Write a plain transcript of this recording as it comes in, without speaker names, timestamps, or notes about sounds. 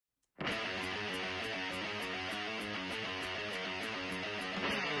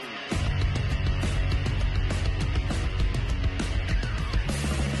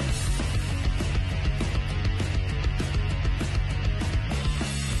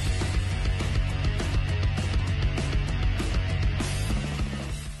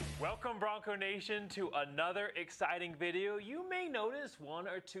Bronco Nation, to another exciting video. You may notice one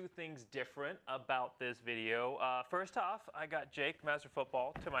or two things different about this video. First off, I got Jake, Master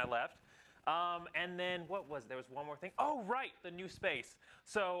Football, to my left. And then, there was one more thing. Oh, right, the new space.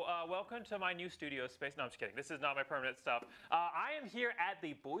 So, welcome to my new studio space. No, I'm just kidding. This is not my permanent stuff. I am here at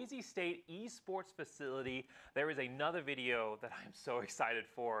the Boise State esports facility. There is another video that I'm so excited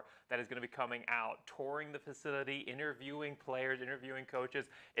for that is going to be coming out, touring the facility, interviewing players, interviewing coaches.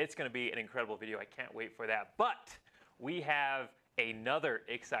 It's going to be an incredible video. I can't wait for that. But we have another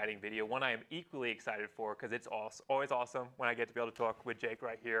exciting video, one I am equally excited for because it's always awesome when I get to be able to talk with Jake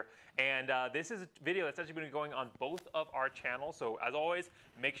right here. And this is a video that's actually going to be going on both of our channels. So as always,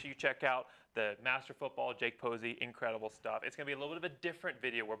 make sure you check out the Master Football, Jake Posey, incredible stuff. It's going to be a little bit of a different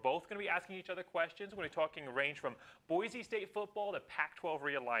video. We're both going to be asking each other questions. We're going to be talking a range from Boise State football to Pac-12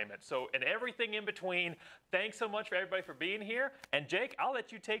 realignment. So, and everything in between. Thanks so much for everybody for being here. And Jake, I'll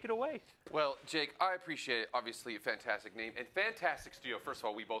let you take it away. Well, Jake, I appreciate it. Obviously, a fantastic name and fantastic studio. First of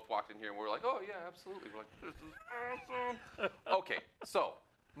all, we both walked in here and we were like, oh, yeah, absolutely. We're like, this is awesome. Okay, so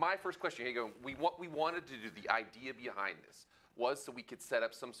my first question, here you go. What we wanted to do, the idea behind this, was so we could set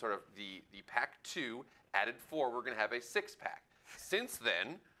up some sort of the PAC2 added 4. We're going to have a 6-pack. Since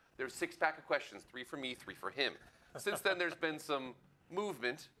then, there's 6-pack of questions, 3 for me, 3 for him. Since then, there's been some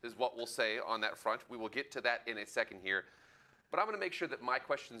movement, is what we'll say on that front. We will get to that in a second here. But I'm going to make sure that my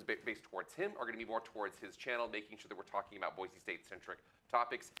questions based towards him are going to be more towards his channel, making sure that we're talking about Boise State-centric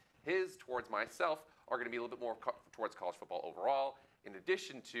topics. His towards myself are going to be a little bit more towards college football overall, in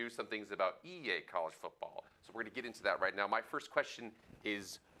addition to some things about EA college football. So we're going to get into that right now. My first question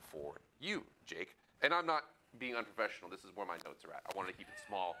is for you, Jake. And I'm not being unprofessional. This is where my notes are at. I wanted to keep it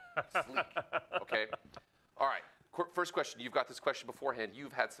small, sleek, okay? All right, first question. You've got this question beforehand.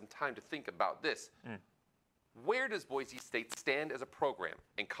 You've had some time to think about this. Where does Boise State stand as a program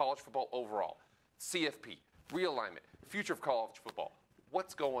in college football overall? CFP, realignment, future of college football.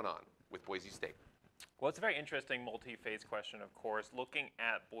 What's going on with Boise State? Well, it's a very interesting multi-phase question, of course, looking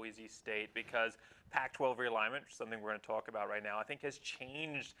at Boise State, because Pac-12 realignment, something we're going to talk about right now, I think has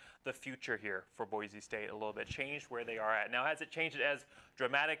changed the future here for Boise State a little bit, changed where they are at. Now, has it changed it as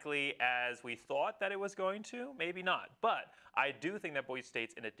dramatically as we thought that it was going to? Maybe not. But I do think that Boise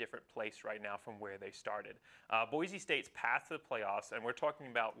State's in a different place right now from where they started. Boise State's path to the playoffs, and we're talking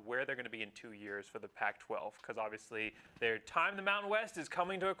about where they're going to be in 2 years for the Pac-12, because obviously their time in the Mountain West is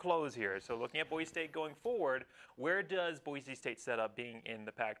coming to a close here. So looking at Boise State going forward, where does Boise State set up being in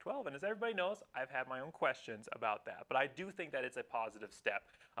the Pac-12? And as everybody knows, I've had my own questions about that. But I do think that it's a positive step.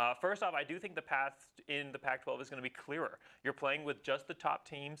 First off, I do think the path in the Pac-12 is going to be clearer. You're playing with just the top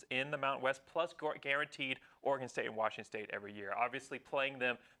teams in the Mountain West, plus guaranteed Oregon State and Washington State every year. Obviously, playing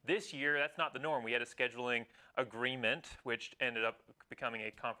them this year, that's not the norm. We had a scheduling agreement, which ended up becoming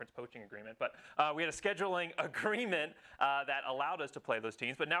a conference poaching agreement. But we had a scheduling agreement that allowed us to play those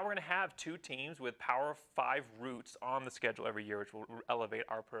teams. But now we're going to have 2 teams with Power 5 roots on the schedule every year, which will elevate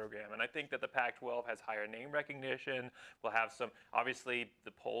our program. And I think that the Pac-12 has higher name recognition. We'll have some, obviously,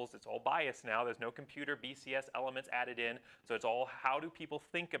 the polls, it's all biased now. There's no computer BCS elements added in. So it's all how do people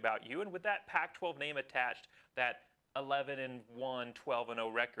think about you. And with that Pac-12 name attached, that 11-1,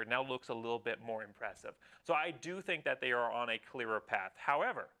 12-0 record now looks a little bit more impressive. So I do think that they are on a clearer path.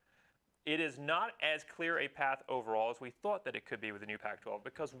 However, it is not as clear a path overall as we thought that it could be with the new Pac-12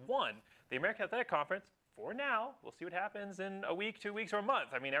 because, one, the American Athletic Conference, for now, we'll see what happens in a week, 2 weeks, or a month.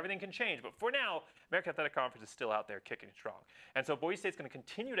 I mean, everything can change. But for now, American Athletic Conference is still out there kicking strong. And so Boise State's going to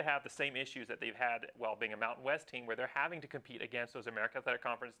continue to have the same issues that they've had while being a Mountain West team, where they're having to compete against those American Athletic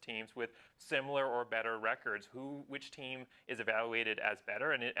Conference teams with similar or better records. Which team is evaluated as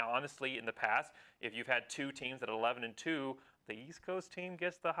better? And honestly, in the past, if you've had 2 teams at 11-2, the East Coast team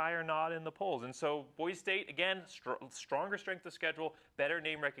gets the higher nod in the polls. And so Boise State, again, stronger strength of schedule, better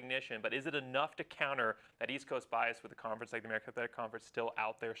name recognition. But is it enough to counter that East Coast bias with a conference like the American Athletic Conference still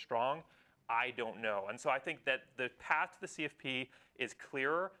out there strong? I don't know. And so I think that the path to the CFP is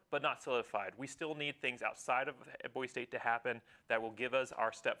clearer, but not solidified. We still need things outside of Boise State to happen that will give us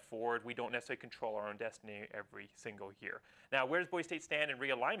our step forward. We don't necessarily control our own destiny every single year. Now, where does Boise State stand in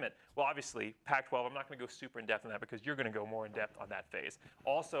realignment? Well, obviously, Pac-12, I'm not going to go super in-depth on that because you're going to go more in-depth on that phase.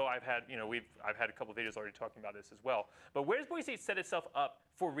 Also, I've had a couple of videos already talking about this as well. But where does Boise State set itself up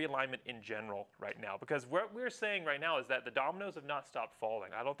for realignment in general right now? Because what we're saying right now is that the dominoes have not stopped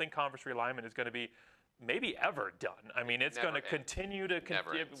falling. I don't think conference realignment is going to be maybe ever done. I mean, it's going to continue to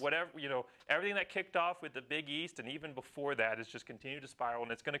whatever, everything that kicked off with the Big East and even before that is just continue to spiral,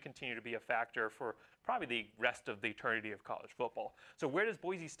 and it's going to continue to be a factor for probably the rest of the eternity of college football. So where does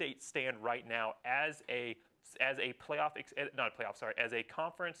Boise State stand right now as a as a as a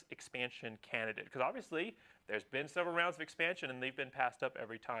conference expansion candidate? Because obviously there's been several rounds of expansion and they've been passed up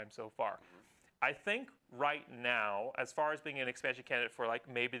every time so far. I think right now, as far as being an expansion candidate for like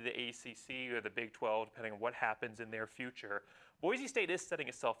maybe the ACC or the Big 12, depending on what happens in their future, Boise State is setting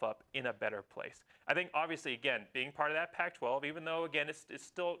itself up in a better place. I think obviously, again, being part of that Pac-12, even though again it's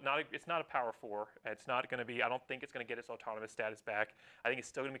still not it's not a Power 4, it's not going to be. I don't think it's going to get its autonomous status back. I think it's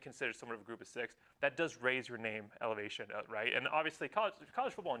still going to be considered somewhat of a group of 6. That does raise your name elevation, right? And obviously, college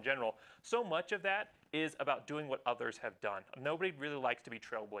football in general, so much of that is about doing what others have done. Nobody really likes to be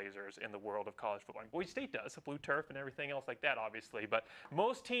trailblazers in the world of college football. Boise State does, blue turf and everything else like that, obviously. But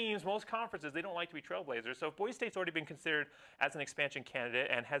most teams, most conferences, they don't like to be trailblazers. So if Boise State's already been considered as an expansion candidate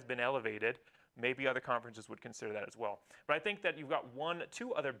and has been elevated, maybe other conferences would consider that as well. But I think that you've got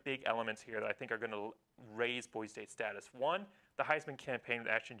two other big elements here that I think are going to raise Boise State's status. One, the Heisman campaign with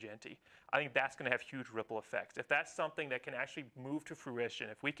Ashton Jeanty. I think that's going to have huge ripple effects. If that's something that can actually move to fruition,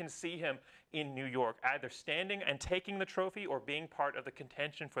 if we can see him in New York either standing and taking the trophy or being part of the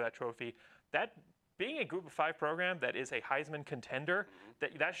contention for that trophy, that being a group of 5 program that is a Heisman contender,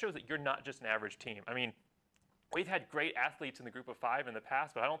 that shows that you're not just an average team. I mean, we've had great athletes in the group of 5 in the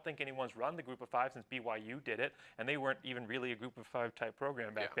past, but I don't think anyone's run the group of 5 since BYU did it, and they weren't even really a group of 5 type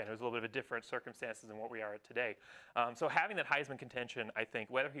program back then. It was a little bit of a different circumstances than what we are at today. So having that Heisman contention, I think,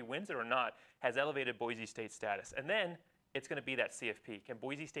 whether he wins it or not, has elevated Boise State's status. And then it's going to be that CFP. Can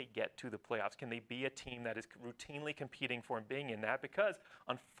Boise State get to the playoffs? Can they be a team that is routinely competing for and being in that? Because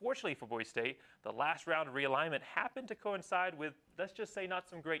unfortunately for Boise State, the last round of realignment happened to coincide with, let's just say, not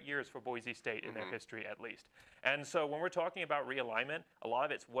some great years for Boise State in their history at least. And so when we're talking about realignment, a lot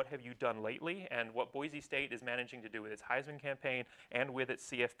of it's what have you done lately, and what Boise State is managing to do with its Heisman campaign and with its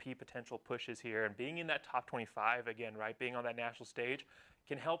CFP potential pushes here, and being in that top 25 again, right, being on that national stage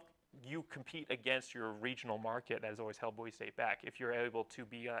can help you compete against your regional market that has always held Boise State back if you're able to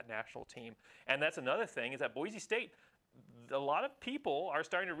be a national team. And that's another thing, is that Boise State, a lot of people are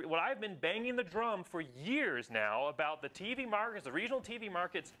starting to, what I've been banging the drum for years now about the TV markets, the regional TV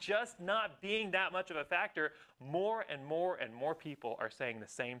markets just not being that much of a factor, more and more and more people are saying the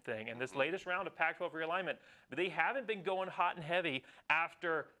same thing. And this latest round of Pac-12 realignment, they haven't been going hot and heavy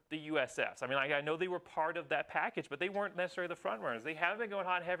after the USFs. I mean, I know they were part of that package, but they weren't necessarily the front runners. They haven't been going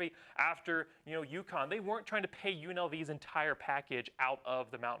hot and heavy after, UConn. They weren't trying to pay UNLV's entire package out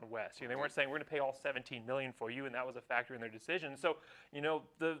of the Mountain West. They weren't saying we're going to pay all $17 million for you, and that was a factor in their decision. So,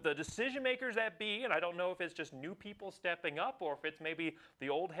 the decision makers that be, and I don't know if it's just new people stepping up or if it's maybe the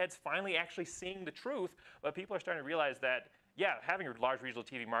old heads finally actually seeing the truth, but people are starting to realize that, yeah, having a large regional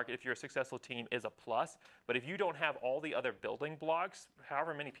TV market, if you're a successful team, is a plus. But if you don't have all the other building blocks,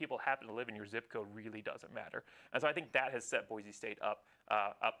 however many people happen to live in your zip code really doesn't matter. And so I think that has set Boise State up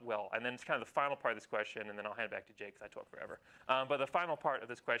well. And then it's kind of the final part of this question, and then I'll hand it back to Jake because I talk forever. But the final part of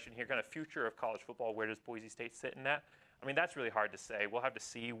this question here, kind of future of college football, where does Boise State sit in that? I mean, that's really hard to say. We'll have to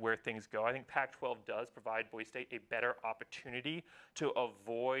see where things go. I think Pac-12 does provide Boise State a better opportunity to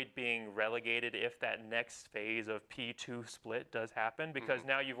avoid being relegated if that next phase of P2 split does happen, because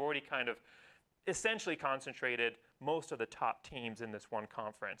now you've already kind of essentially concentrated most of the top teams in this one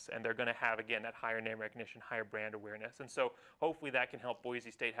conference, and they're going to have, again, that higher name recognition, higher brand awareness. And so hopefully that can help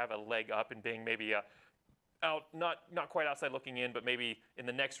Boise State have a leg up in being maybe not quite outside looking in, but maybe in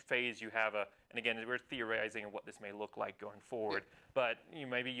the next phase you have and again, we're theorizing what this may look like going forward, but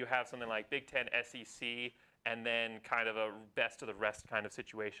maybe you have something like Big Ten, SEC, and then kind of a best of the rest kind of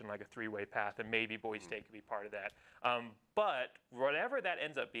situation, like a three-way path, and maybe Boise State could be part of that. But whatever that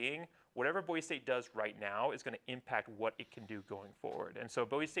ends up being, whatever Boise State does right now is going to impact what it can do going forward. And so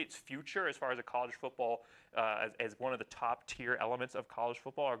Boise State's future, as far as a college football, as one of the top tier elements of college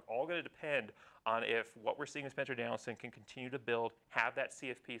football, are all going to depend on if what we're seeing with Spencer Danielson can continue to build, have that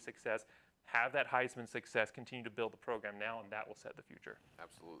CFP success, have that Heisman success, continue to build the program now, and that will set the future.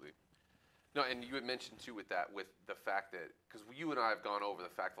 Absolutely. No, and you had mentioned too with the fact that, because you and I have gone over the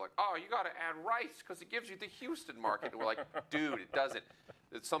fact that, like, oh, you got to add Rice because it gives you the Houston market. And we're like, dude, it doesn't.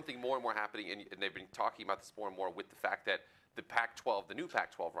 There's something more and more happening, and they've been talking about this more and more with the fact that the Pac-12, the new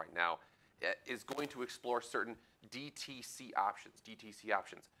Pac-12 right now, is going to explore certain DTC options,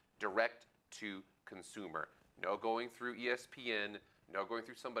 direct to consumer. No going through ESPN, no going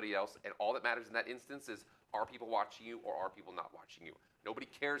through somebody else, and all that matters in that instance is, are people watching you or are people not watching you? Nobody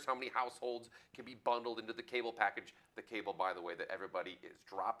cares how many households can be bundled into the cable package. The cable, by the way, that everybody is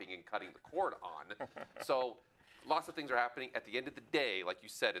dropping and cutting the cord on. So lots of things are happening. At the end of the day, like you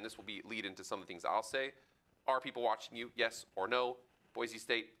said, and this will lead into some of the things I'll say, are people watching you, yes or no? Boise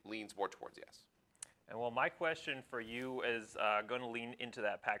State leans more towards yes. And well, my question for you is going to lean into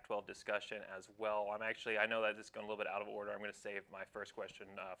that Pac-12 discussion as well. I know that it's going a little bit out of order. I'm going to save my first question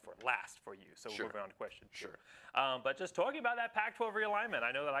for last for you. So Sure. we're moving on to question two. Sure. But just talking about that Pac-12 realignment,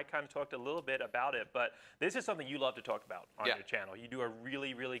 I know that I kind of talked a little bit about it, but this is something you love to talk about on Yeah. your channel. You do a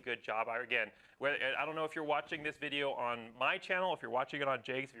really, really good job. I don't know if you're watching this video on my channel, if you're watching it on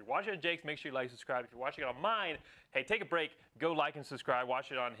Jake's. If you're watching it on Jake's, make sure you like, subscribe. If you're watching it on mine, hey, take a break, go like and subscribe,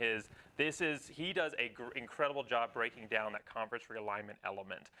 watch it on his. He does a incredible job breaking down that conference realignment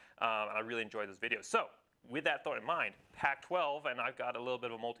element. And I really enjoy those videos. So with that thought in mind, Pac-12, and I've got a little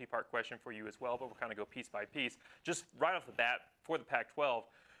bit of a multi-part question for you as well, but we'll kind of go piece by piece. Just right off the bat, for the Pac-12,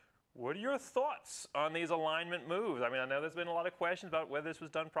 what are your thoughts on these alignment moves? I mean, I know there's been a lot of questions about whether this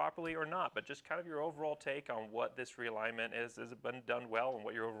was done properly or not, but just kind of your overall take on what this realignment is. Has it been done well, and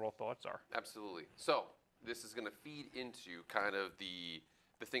what your overall thoughts are? Absolutely. So this is going to feed into kind of the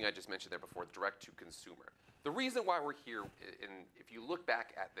thing I just mentioned there before, the direct to consumer. The reason why we're here, and if you look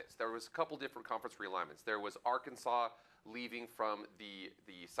back at this, there was a couple different conference realignments. There was Arkansas leaving from the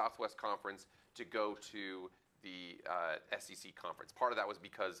Southwest Conference to go to the SEC Conference. Part of that was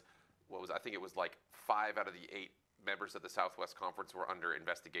because I think it was like 5 out of the 8 members of the Southwest Conference were under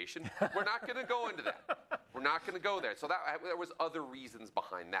investigation. We're not going to go into that. We're not going to go there. So there was other reasons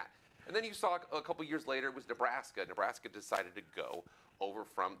behind that. And then you saw a couple years later, it was Nebraska. Nebraska decided to go over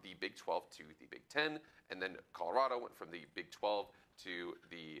from the Big 12 to the Big 10, and then Colorado went from the Big 12 to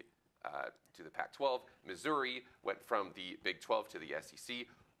the Pac-12. Missouri went from the Big 12 to the SEC.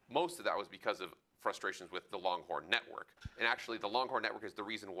 Most of that was because of frustrations with the Longhorn Network. And actually, the Longhorn Network is the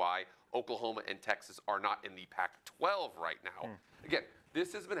reason why Oklahoma and Texas are not in the Pac-12 right now. Again,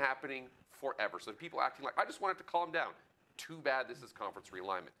 this has been happening forever. So people acting like, I just wanted to calm down. Too bad this is conference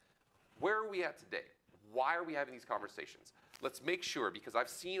realignment. Where are we at today? Why are we having these conversations? Let's make sure, because I've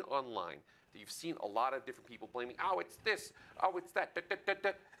seen online that you've seen a lot of different people blaming, oh, it's this, oh, it's that.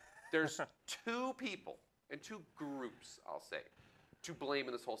 There's 2 people and 2 groups, I'll say, to blame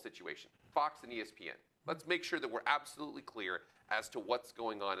in this whole situation, Fox and ESPN. Let's make sure that we're absolutely clear as to what's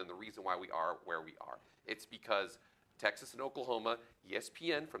going on and the reason why we are where we are. It's because Texas and Oklahoma,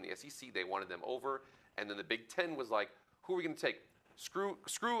 ESPN from the SEC, they wanted them over, and then the Big Ten was like, who are we going to take? Screw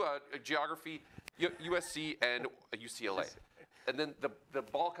geography, USC, and UCLA. And then the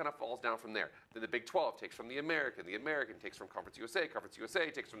ball kind of falls down from there. Then the Big 12 takes from the American takes from Conference USA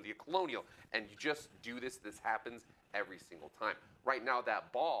takes from the Colonial, and you just do this. This happens every single time. Right now,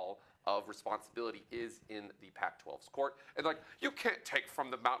 that ball of responsibility is in the Pac-12's court. And like, you can't take from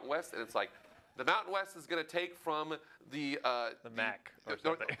the Mountain West. And it's like, the Mountain West is going to take from the MAC or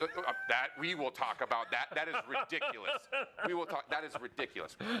something. That we will talk about that. That is ridiculous. We will talk. That is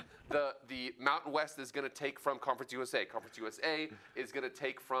ridiculous. The Mountain West is going to take from Conference USA. Conference USA is going to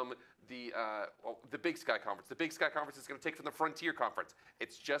take from the Big Sky Conference. The Big Sky Conference is going to take from the Frontier Conference.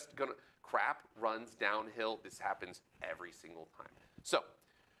 It's just going to crap runs downhill. This happens every single time. So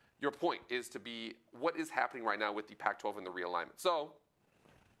your point is to be what is happening right now with the Pac-12 and the realignment. So,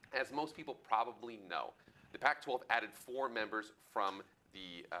 as most people probably know, the Pac-12 added 4 members from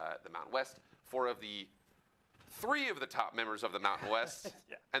the Mountain West, 3 of the top members of the Mountain West,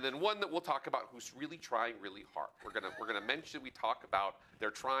 Yeah. and then 1 that we'll talk about who's really trying really hard. We're gonna mention, we talk about they're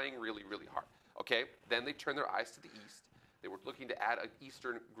trying really, really hard. Okay, then they turn their eyes to the east. They were looking to add an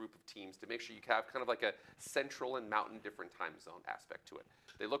eastern group of teams to make sure you have kind of like a central and mountain different time zone aspect to it.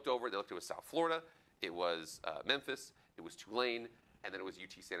 They looked it was South Florida, it was Memphis, it was Tulane, and then it was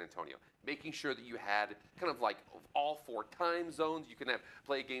UT San Antonio. Making sure that you had kind of like all 4 time zones. You can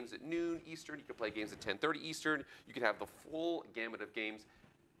play games at noon Eastern. You can play games at 10:30 Eastern. You can have the full gamut of games.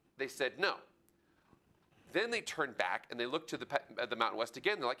 They said no. Then they turned back and they looked to the Mountain West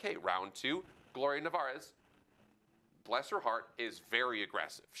again. They're like, hey, round 2, Gloria Nevarez, bless her heart, is very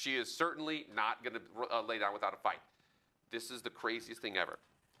aggressive. She is certainly not going to lay down without a fight. This is the craziest thing ever.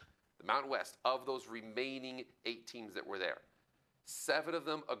 The Mountain West, of those remaining 8 teams that were there, 7 of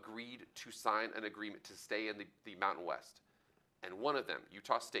them agreed to sign an agreement to stay in the Mountain West. And one of them,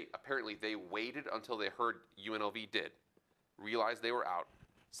 Utah State, apparently they waited until they heard UNLV did, realized they were out,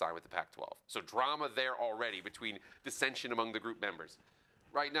 signed with the Pac-12. So drama there already between dissension among the group members.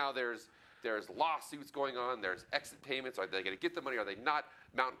 Right now there's lawsuits going on, there's exit payments. Are they going to get the money? Are they not?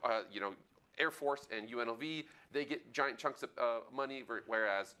 Air Force and UNLV, they get giant chunks of money,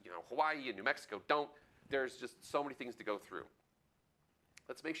 whereas Hawaii and New Mexico don't. There's just so many things to go through.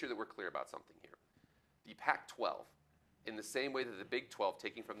 Let's make sure that we're clear about something here. The Pac-12, in the same way that the Big 12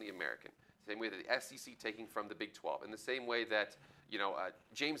 taking from the American, same way that the SEC taking from the Big 12, in the same way that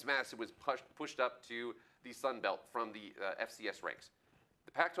James Madison was pushed up to the Sun Belt from the FCS ranks.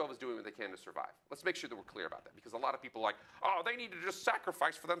 The Pac-12 is doing what they can to survive. Let's make sure that we're clear about that, because a lot of people are like, oh, they need to just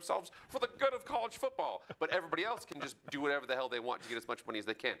sacrifice for themselves for the good of college football. But everybody else can just do whatever the hell they want to get as much money as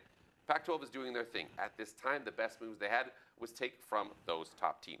they can. Pac-12 is doing their thing. At this time, the best moves they had was take from those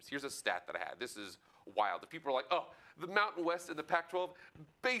top teams. Here's a stat that I had. This is wild. The people are like, oh, the Mountain West and the Pac-12,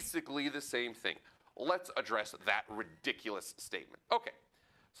 basically the same thing. Let's address that ridiculous statement. Okay,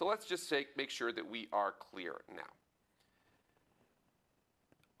 so let's just make sure that we are clear now.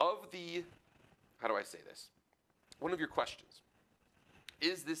 Of the, how do I say this? One of your questions,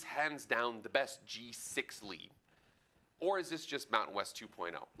 is this hands down the best G6 league? Or is this just Mountain West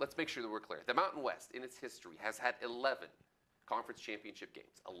 2.0? Let's make sure that we're clear. The Mountain West, in its history, has had 11 conference championship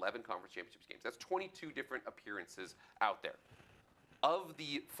games. 11 conference championship games. That's 22 different appearances out there. Of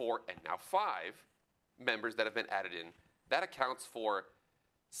the 4 and now 5 members that have been added in, that accounts for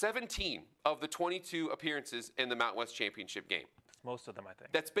 17 of the 22 appearances in the Mountain West championship game. Most of them, I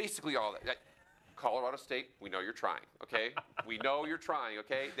think. That's basically all that. Colorado State, we know you're trying, okay? We know you're trying,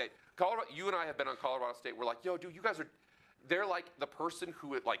 okay? That Colorado, you and I have been on Colorado State. We're like, yo, dude, you guys are, they're like the person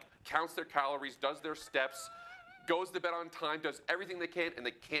who like counts their calories, does their steps, goes to bed on time, does everything they can, and they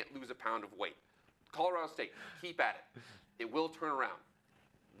can't lose a pound of weight. Colorado State, keep at it. It will turn around.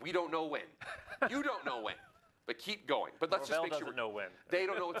 We don't know when. You don't know when. But keep going. But let's just make sure. Doesn't know when. They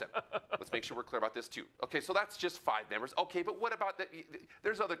don't know what's up. Let's make sure we're clear about this too. Okay, so that's just 5 members. Okay, but what about the?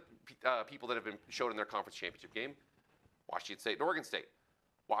 There's other people that have been shown in their conference championship game. Washington State and Oregon State.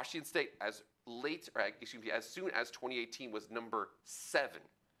 Washington State, as soon as 2018, was number 7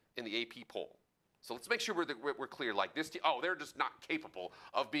 in the AP poll. So let's make sure we're clear. Like this team, oh, they're just not capable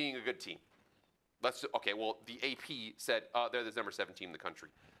of being a good team. Okay, well, the AP said they're the number 7 team in the country.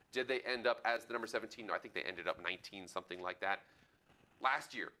 Did they end up as the number 17? No, I think they ended up 19, something like that.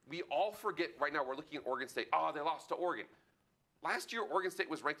 Last year, we all forget, right now we're looking at Oregon State. Oh, they lost to Oregon. Last year, Oregon State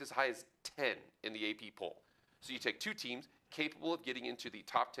was ranked as high as 10 in the AP poll. So you take 2 teams capable of getting into the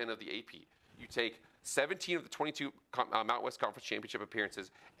top 10 of the AP. You take 17 of the 22 Mountain West Conference Championship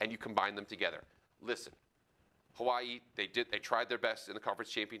appearances, and you combine them together. Listen, Hawaii, they tried their best in the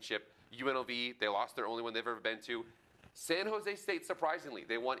conference championship. UNLV, they lost their only one they've ever been to. San Jose State, surprisingly,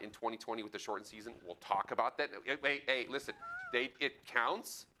 they won in 2020 with the shortened season. We'll talk about that. Hey, listen, it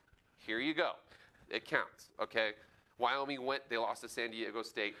counts. Here you go. It counts, okay? Wyoming went, they lost to San Diego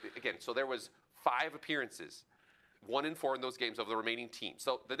State. Again, so there was 5 appearances, 1 in 4 in those games of the remaining teams.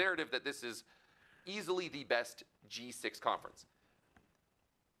 So the narrative that this is easily the best G6 conference.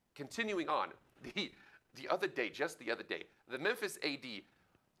 Continuing on, the other day, just the other day, the Memphis AD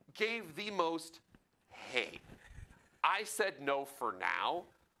gave the most, hey, I said no for now,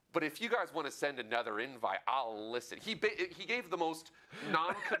 but if you guys want to send another invite, I'll listen. He gave the most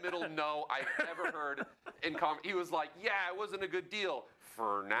non-committal no I've ever heard in comment. He was like, yeah, it wasn't a good deal.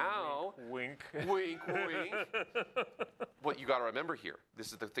 For now. Wink. Wink, wink. What you got to remember here,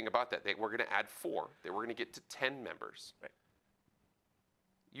 this is the thing about that. We're going to add 4. We're going to get to 10 members. Right.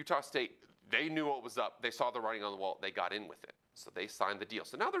 Utah State, they knew what was up. They saw the writing on the wall. They got in with it. So they signed the deal.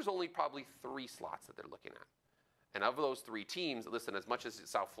 So now there's only probably 3 slots that they're looking at. And of those 3 teams, listen, as much as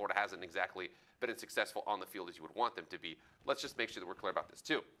South Florida hasn't exactly been as successful on the field as you would want them to be, let's just make sure that we're clear about this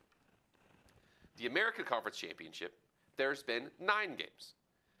too. The American Conference Championship, there's been 9 games.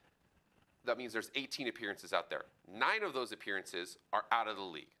 That means there's 18 appearances out there. 9 of those appearances are out of the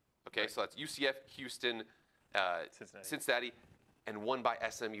league. Okay, right. So that's UCF, Houston, Cincinnati, and 1 by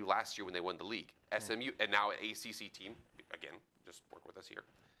SMU last year when they won the league. SMU, and now an ACC team, again, just work with us here.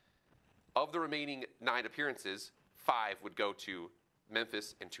 Of the remaining 9 appearances, 5 would go to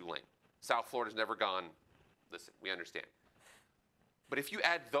Memphis and Tulane. South Florida's never gone. Listen, we understand. But if you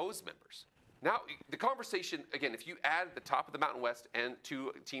add those members, now the conversation, again, if you add the top of the Mountain West and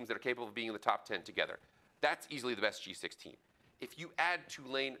 2 teams that are capable of being in the top 10 together, that's easily the best G6 team. If you add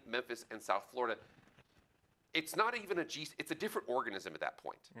Tulane, Memphis, and South Florida, it's not even a G, it's a different organism at that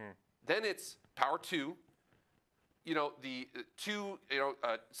point. Then it's Power 2, the 2,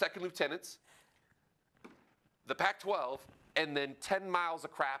 second lieutenants, the Pac-12, and then 10 miles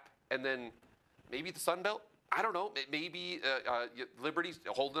of crap, and then maybe the Sun Belt. I don't know. Maybe Liberty's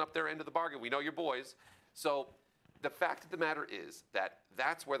holding up their end of the bargain. We know your boys. So the fact of the matter is that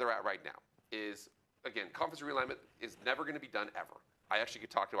that's where they're at right now. Is, again, conference realignment is never going to be done ever. I actually could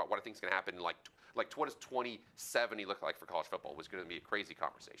talk about what I think is going to happen like what does 2070 look like for college football, was going to be a crazy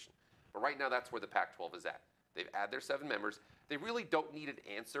conversation. But right now, that's where the Pac-12 is at. They've added their 7 members. They really don't need an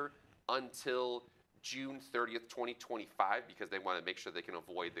answer until June 30th, 2025, because they want to make sure they can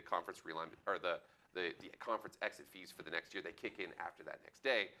avoid the conference realignment or the conference exit fees for the next year. They kick in after that next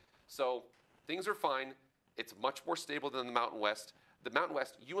day. So things are fine. It's much more stable than the Mountain West. the Mountain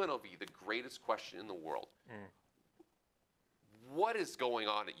West, UNLV, the greatest question in the world. What is going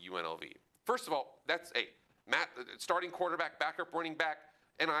on at UNLV? First of all, that's Matt, starting quarterback, backup running back,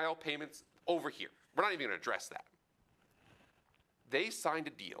 NIL payments over here. We're not even going to address that. They signed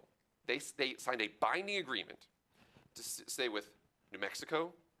a deal. They signed a binding agreement to stay with New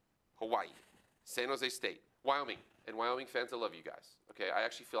Mexico, Hawaii, San Jose State, Wyoming. And Wyoming fans, I love you guys. Okay, I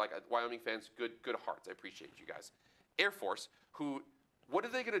actually feel like Wyoming fans, good hearts. I appreciate you guys. Air Force, what are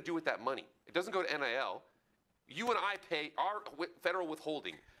they going to do with that money? It doesn't go to NIL. You and I pay, our federal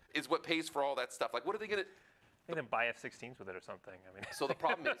withholding is what pays for all that stuff. Like, what are they going to? They didn't buy F-16s with it or something. I mean. So the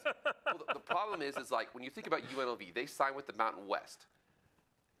problem is, the problem is like when you think about UNLV, they signed with the Mountain West.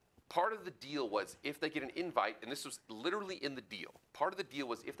 Part of the deal was if they get an invite, and this was literally in the deal. Part of the deal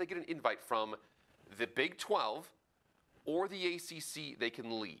was if they get an invite from the Big 12 or the ACC, they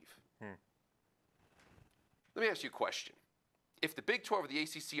can leave. Let me ask you a question. If the Big 12 or the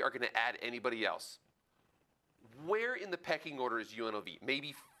ACC are going to add anybody else, where in the pecking order is UNLV?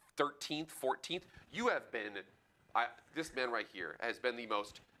 Maybe 13th, 14th? You have been, this man right here has been the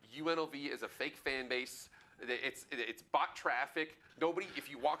most, UNLV is a fake fan base. It's bot traffic. Nobody, if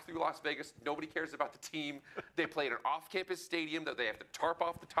you walk through Las Vegas, nobody cares about the team. They play in an off-campus stadium that they have to tarp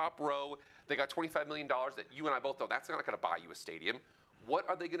off the top row. They got $25 million that you and I both know that's not going to buy you a stadium. What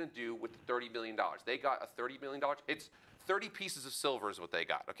are they going to do with the $30 million? They got a $30 million. It's 30 pieces of silver is what they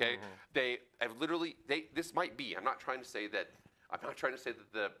got, okay? They have literally, this might be, I'm not trying to say that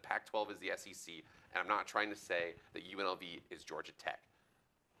the Pac-12 is the SEC, and I'm not trying to say that UNLV is Georgia Tech.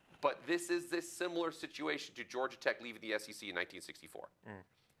 But this is this similar situation to Georgia Tech leaving the SEC in 1964.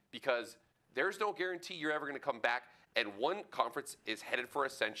 Because there's no guarantee you're ever going to come back, and one conference is headed for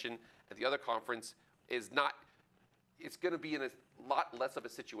ascension, and the other conference is not. It's going to be in a lot less of a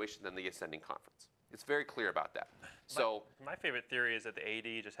situation than the ascending conference. It's very clear about that. So my favorite theory is that the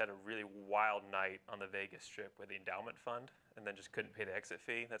AD just had a really wild night on the Vegas Strip with the endowment fund, and then just couldn't pay the exit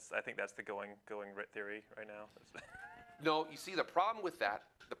fee. I think that's the going theory right now. No, you see the problem with that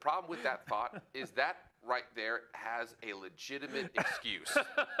thought is that right there has a legitimate excuse.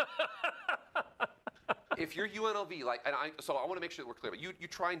 If you're UNLV, so I want to make sure that we're clear. But you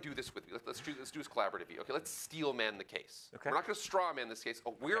try and do this with me. Let's do this collaboratively. Okay, let's steel man the case. Okay. We're not going to straw man this case.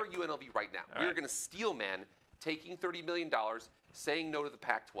 We're UNLV right now. We're going to steel man taking $30 million, saying no to the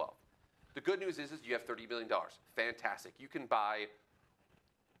Pac-12. The good news is you have $30 million. Fantastic. You can buy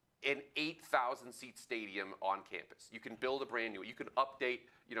an 8,000-seat stadium on campus. You can build a brand new. You can update,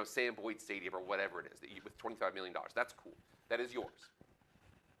 Sam Boyd Stadium or whatever it is with $25 million. That's cool. That is yours.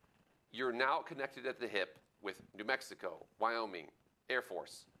 You're now connected at the hip with New Mexico, Wyoming, Air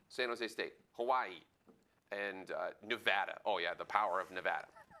Force, San Jose State, Hawaii, and Nevada. Oh yeah, the power of Nevada.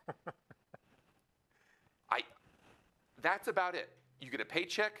 That's about it. You get a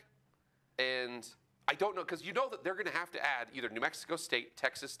paycheck, and I don't know, because you know that they're going to have to add either New Mexico State,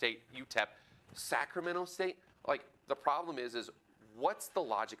 Texas State, UTEP, Sacramento State. Like, the problem is what's the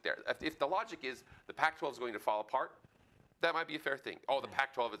logic there? If the logic is the Pac-12 is going to fall apart, that might be a fair thing. Oh, the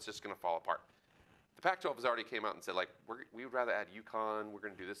Pac-12 is just going to fall apart. The Pac-12 has already came out and said, like, we would rather add UConn. We're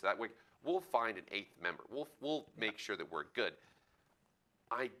going to do this, that. We'll find an 8th member. We'll make sure that we're good.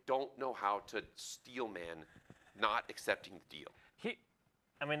 I don't know how to steel man not accepting the deal.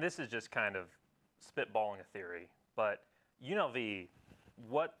 This is just kind of spitballing a theory, but UNLV,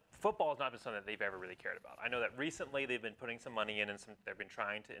 football has not been something that they've ever really cared about. I know that recently they've been putting some money in, and they've been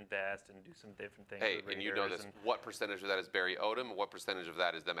trying to invest and do some different things. Hey, and you know this. What percentage of that is Barry Odom, and what percentage of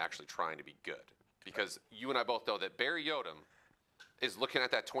that is them actually trying to be good? Because you and I both know that Barry Odom is looking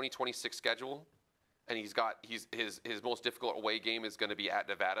at that 2026 schedule, and his most difficult away game is going to be at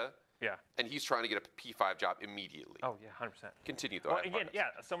Nevada. Yeah. And he's trying to get a P5 job immediately. Oh, yeah, 100%. Continue, though. Well, again, yeah,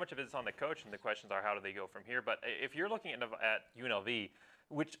 so much of it is on the coach, and the questions are how do they go from here. But if you're looking at UNLV,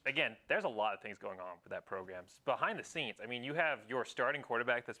 which, again, there's a lot of things going on with that program. Behind the scenes, you have your starting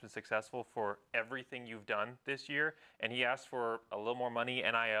quarterback that's been successful for everything you've done this year, and he asked for a little more money,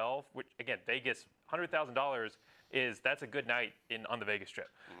 NIL, which, again, Vegas, $100,000 that's a good night on the Vegas Strip.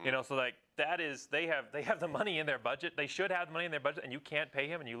 So they have the money in their budget. They should have the money in their budget, and you can't pay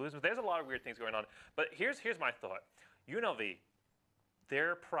him, and you lose. But there's a lot of weird things going on. But here's my thought. UNLV,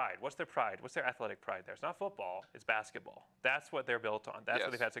 their pride. What's their pride? What's their athletic pride there? It's not football. It's basketball. That's what they're built on. That's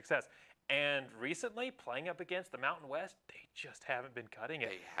where they've had success. And recently, playing up against the Mountain West, they just haven't been cutting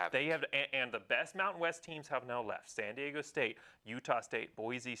it. They have, and the best Mountain West teams have now left. San Diego State, Utah State,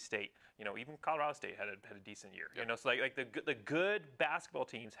 Boise State. Even Colorado State had a decent year. Yep. So the good basketball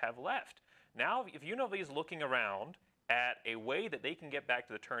teams have left. Now, if UNLV is looking around at a way that they can get back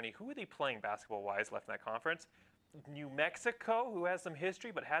to the tourney, who are they playing basketball-wise left in that conference? New Mexico, who has some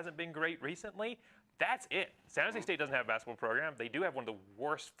history but hasn't been great recently. That's it. San Jose State doesn't have a basketball program. They do have one of the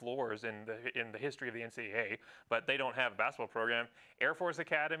worst floors in the history of the NCAA, but they don't have a basketball program. Air Force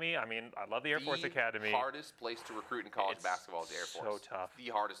Academy. I mean, I love the Air Force Academy. The hardest place to recruit in college basketball is the Air Force. So tough. The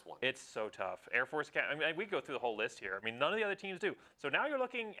hardest one. It's so tough. Air Force Academy. I mean, we go through the whole list here. I mean, none of the other teams do. So now you're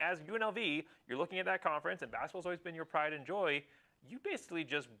looking, as UNLV, you're looking at that conference, and basketball's always been your pride and joy. You basically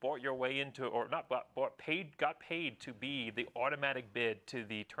just bought your way into, or not bought, got paid to be the automatic bid to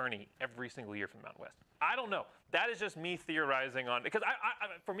the tourney every single year from the Mountain West. I don't know. That is just me theorizing on, because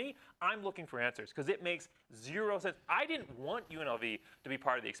for me, I'm looking for answers because it makes zero sense. I didn't want UNLV to be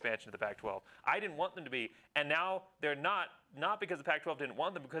part of the expansion of the Pac-12. I didn't want them to be, and now they're not because the Pac-12 didn't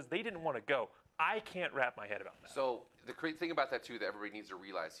want them, because they didn't want to go. I can't wrap my head about that. So the great thing about that too that everybody needs to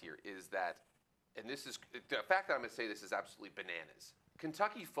realize here is that, and this is the fact that I'm going to say this is absolutely bananas.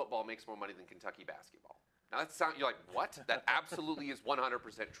 Kentucky football makes more money than Kentucky basketball. Now you're like, what? That absolutely is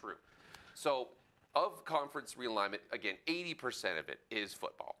 100% true. So of conference realignment, again, 80% of it is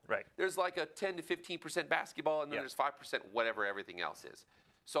football. Right. There's like a 10 to 15% basketball, and then there's 5% whatever everything else is.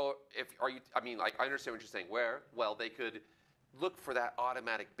 So I understand what you're saying. Well, they could look for that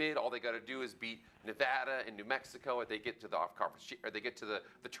automatic bid. All they got to do is beat Nevada and New Mexico, or they get to the off-conference, or they get to the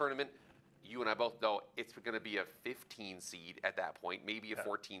tournament. You and I both know it's going to be a 15 seed at that point, maybe a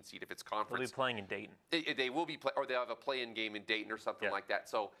 14 seed if it's conference. They'll be playing in Dayton. They will be, or they have a play-in game in Dayton or something like that.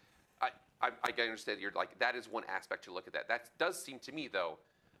 So I understand you're like, that is one aspect to look at that. That does seem to me, though,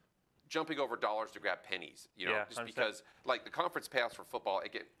 jumping over dollars to grab pennies, just because, like, the conference payoffs for football,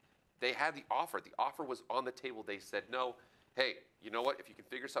 again, they had the offer. The offer was on the table. They said, no, hey, you know what? If you can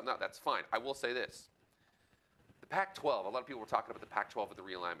figure something out, that's fine. I will say this. The Pac-12, a lot of people were talking about the Pac-12 with the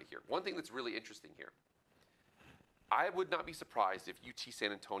realignment here. One thing that's really interesting here, I would not be surprised if UT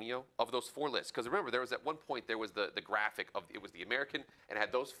San Antonio, of those 4 lists, because remember, there was at one point, there was the graphic of, it was the American, and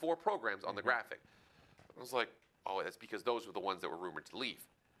had those 4 programs on the graphic. I was like, oh, that's because those were the ones that were rumored to leave.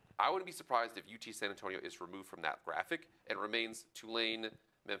 I wouldn't be surprised if UT San Antonio is removed from that graphic and remains Tulane,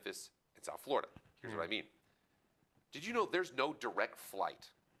 Memphis, and South Florida. Here's what I mean. Did you know there's no direct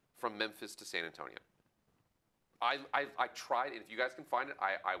flight from Memphis to San Antonio? I tried, and if you guys can find it,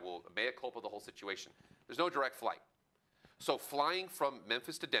 I will mea culpa the whole situation. There's no direct flight. So flying from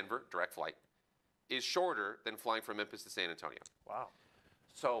Memphis to Denver, direct flight, is shorter than flying from Memphis to San Antonio. Wow.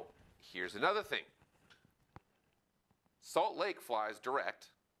 So here's another thing. Salt Lake flies direct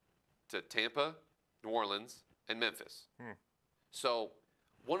to Tampa, New Orleans, and Memphis. So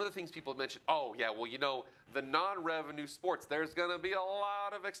one of the things people mentioned, oh, yeah, well, the non-revenue sports, there's going to be a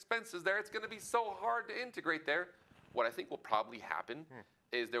lot of expenses there. It's going to be so hard to integrate there. What I think will probably happen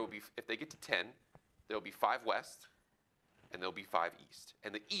is there will be, if they get to 10, there will be 5 West, and there'll be 5 East.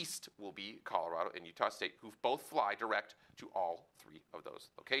 And the East will be Colorado and Utah State, who both fly direct to all 3 of those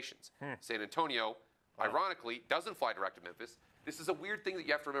locations. San Antonio, ironically, doesn't fly direct to Memphis. This is a weird thing that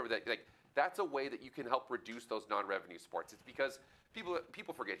you have to remember, that that's a way that you can help reduce those non-revenue sports. It's because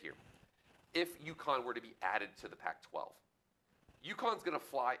people forget here. If UConn were to be added to the Pac-12, UConn's going to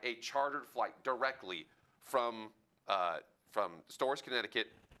fly a chartered flight directly from Storrs, Connecticut,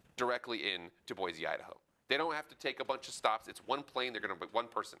 directly in to Boise, Idaho. They don't have to take a bunch of stops. It's one plane. They're going to be one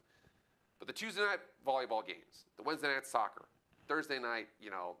person. But the Tuesday night volleyball games, the Wednesday night soccer, Thursday night,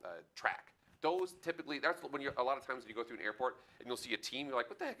 track. Those typically, that's when a lot of times when you go through an airport and you'll see a team, you're like,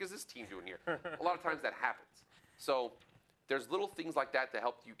 what the heck is this team doing here? A lot of times that happens. So there's little things like that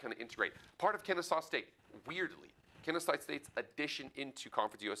help you kind of integrate. Part of Kennesaw State, weirdly, Kennesaw State's addition into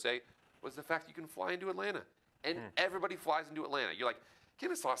Conference USA was the fact you can fly into Atlanta. And everybody flies into Atlanta. You're like,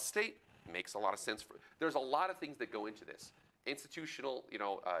 Kennesaw State makes a lot of sense. There's a lot of things that go into this. Institutional,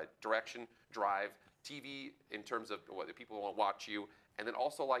 direction, drive, TV in terms of whether people want to watch you, and then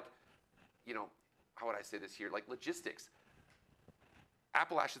also how would I say this here? Like logistics.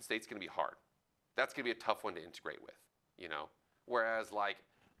 Appalachian State's going to be hard. That's going to be a tough one to integrate with, Whereas like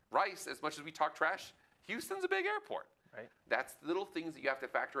Rice, as much as we talk trash, Houston's a big airport. Right. That's little things that you have to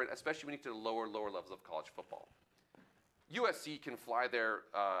factor in, especially when you get to the lower levels of college football. USC can fly there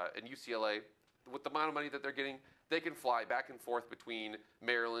and UCLA, with the amount of money that they're getting, they can fly back and forth between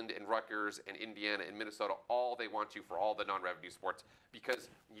Maryland and Rutgers and Indiana and Minnesota all they want to for all the non-revenue sports, because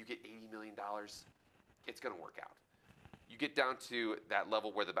when you get $80 million, it's going to work out. You get down to that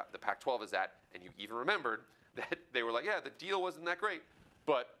level where the Pac-12 is at, and you even remembered that they were like, yeah, the deal wasn't that great,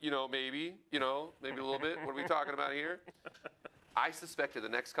 but, maybe a little bit. What are we talking about here? I suspect in the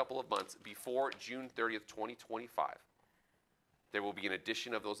next couple of months, before June 30th, 2025, there will be an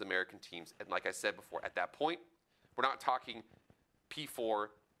addition of those American teams. And like I said before, at that point, we're not talking P4,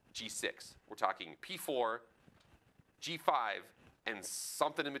 G6. We're talking P4, G5, and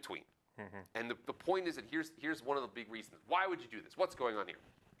something in between. And the point is that here's one of the big reasons. Why would you do this? What's going on here?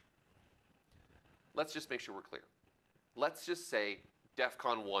 Let's just make sure we're clear. Let's just say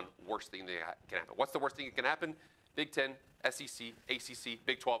DEFCON 1, worst thing that can happen. What's the worst thing that can happen? Big 10, SEC, ACC,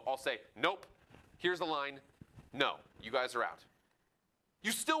 Big 12 all say, nope, here's the line, no, you guys are out.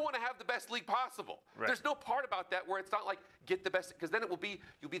 You still want to have the best league possible. Right. There's no part about that where it's not like get the best, because then you'll be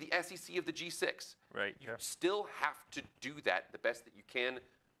the SEC of the G6. Right. You still have to do that the best that you can.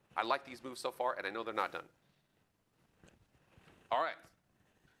 I like these moves so far, and I know they're not done. All right.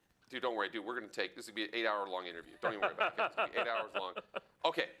 Dude, don't worry, dude. We're going to take, this will be an 8-hour-long interview. Don't even worry about it. It's going to be 8 hours long.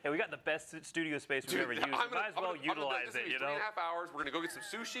 Okay. Hey, we got the best studio space we've ever used. We might as well utilize it, you know? 3.5 hours. We're going to go get some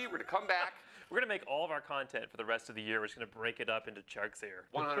sushi. We're going to come back. We're going to make all of our content for the rest of the year. We're just going to break it up into chunks here.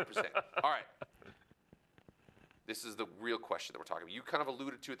 100%. All right. This is the real question that we're talking about. You kind of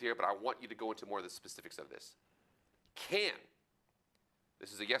alluded to it here, but I want you to go into more of the specifics of this.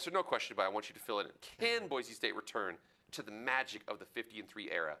 This is a yes or no question, but I want you to fill it in. Can Boise State return to the magic of the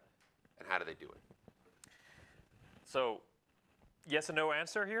 50-3 era, and how do they do it? So, yes and no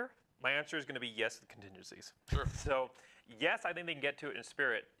answer here. My answer is going to be yes to the contingencies. Sure. So, yes, I think they can get to it in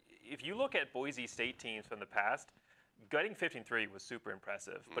spirit. If you look at Boise State teams from the past, getting 50-3 was super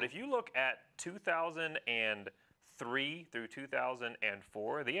impressive. But if you look at 2003 through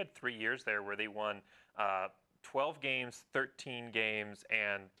 2004, they had 3 years there where they won 12 games, 13 games,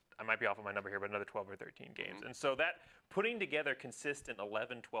 and I might be off on my number here, but another 12 or 13 games. And so that putting together consistent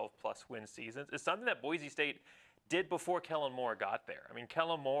 11, 12-plus win seasons is something that Boise State did before Kellen Moore got there. I mean,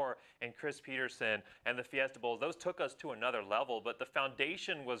 Kellen Moore and Chris Peterson and the Fiesta Bowls, those took us to another level, but the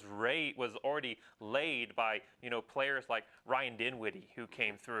foundation was already laid by, players like Ryan Dinwiddie, who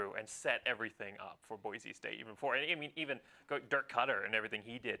came through and set everything up for Boise State even before. I mean, even Dirk Cutter and everything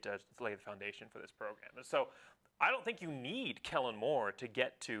he did to lay the foundation for this program. And so I don't think you need Kellen Moore to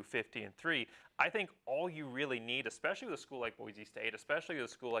get to 50-3. I think all you really need, especially with a school like Boise State, especially with a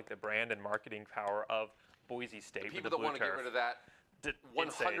school like the brand and marketing power of Boise State. The people that want to get rid of that,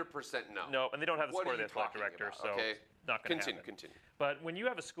 100% no. No, and they don't have the support of the athletic director, so okay. It's not going to happen. Continue. But when you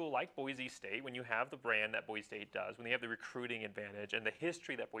have a school like Boise State, when you have the brand that Boise State does, when you have the recruiting advantage and the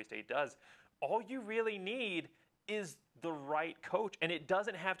history that Boise State does, all you really need is the right coach, and it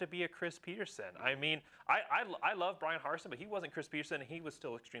doesn't have to be a Chris Peterson. I mean, I love Brian Harsin, but he wasn't Chris Peterson, and he was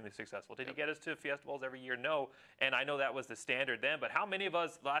still extremely successful. Did he get us to Fiesta Bowls every year? No, and I know that was the standard then, but how many of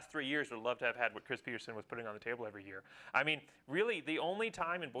us the last 3 years would love to have had what Chris Peterson was putting on the table every year? I mean, really, the only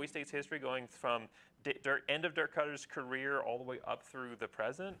time in Boise State's history going from end of Dirk Cutter's career all the way up through the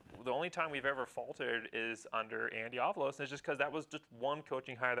present, the only time we've ever faltered is under Andy Avalos, and it's just because that was just one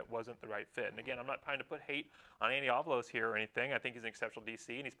coaching hire that wasn't the right fit. And again, I'm not trying to put hate on Andy Avalos here or anything. I think he's an exceptional DC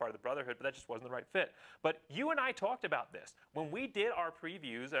and he's part of the Brotherhood, but that just wasn't the right fit. But you and I talked about this when we did our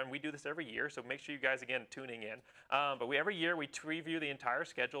previews, and we do this every year, so make sure you guys, again, tuning in. But every year we preview the entire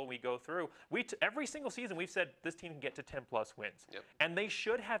schedule and we go through. Every single season we've said this team can get to 10-plus wins. Yep. And they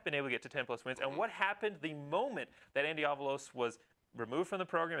should have been able to get to 10-plus wins. And what happened the moment that Andy Avalos was removed from the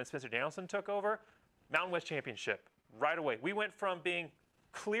program and Spencer Danielson took over? Mountain West Championship right away. We went from being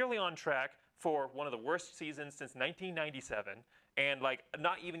clearly on track for one of the worst seasons since 1997 and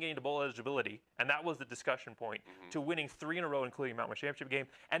not even getting to bowl eligibility, and that was the discussion point, to winning 3 in a row, including Mountain West Championship game.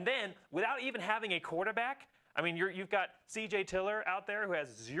 And then, without even having a quarterback, I mean, you've got C.J. Tiller out there who has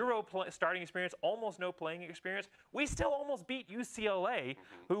 0 starting experience, almost no playing experience. We still almost beat UCLA,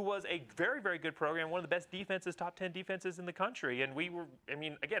 who was a very, very good program, one of the best defenses, top 10 defenses in the country. And we were, I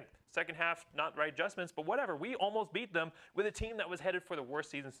mean, again, second half, not right adjustments, but whatever. We almost beat them with a team that was headed for the worst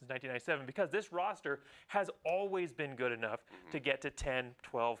season since 1997 because this roster has always been good enough to get to 10,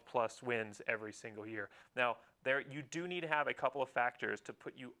 12-plus wins every single year. Now, you do need to have a couple of factors to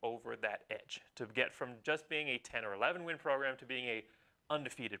put you over that edge, to get from just being a 10 or 11 win program to being a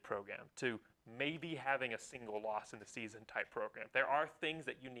undefeated program, to maybe having a single loss in the season type program. There are things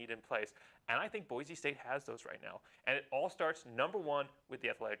that you need in place, and I think Boise State has those right now. And it all starts, number one, with the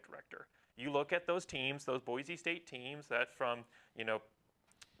athletic director. You look at those teams, those Boise State teams that from,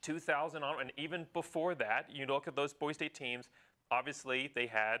 2000 on, and even before that, you look at those Boise State teams, obviously they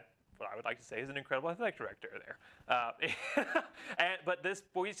had what I would like to say is an incredible athletic director there. But this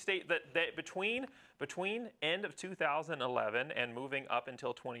Boise State, that between end of 2011 and moving up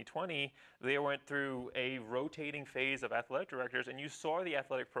until 2020, they went through a rotating phase of athletic directors, and you saw the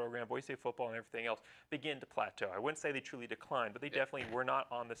athletic program, Boise State football and everything else, begin to plateau. I wouldn't say they truly declined, but they definitely were not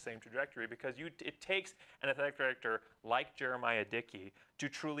on the same trajectory because it takes an athletic director like Jeremiah Dickey to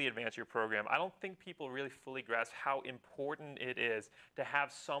truly advance your program. I don't think people really fully grasp how important it is to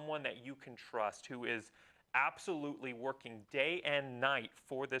have someone that you can trust who is absolutely working day and night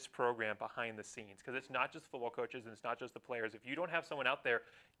for this program behind the scenes, because it's not just football coaches and it's not just the players. If you don't have someone out there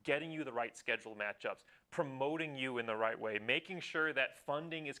getting you the right schedule matchups, promoting you in the right way, making sure that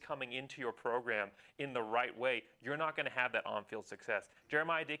funding is coming into your program in the right way, you're not going to have that on-field success.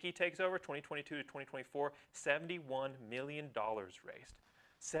 Jeremiah Dickey takes over 2022 to 2024, $71 million raised.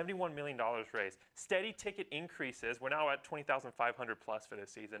 $71 million raised. Steady ticket increases. We're now at 20,500 plus for this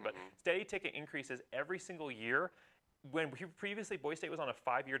season, but steady ticket increases every single year. When previously Boise State was on a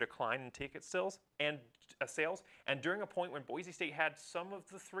 5-year decline in ticket sales, and during a point when Boise State had some of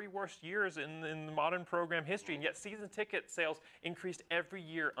the 3 worst years in the modern program history, and yet season ticket sales increased every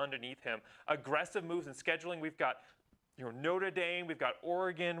year underneath him. Aggressive moves in scheduling. We've got Notre Dame, we've got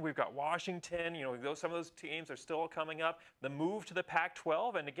Oregon, we've got Washington. Some of those teams are still coming up. The move to the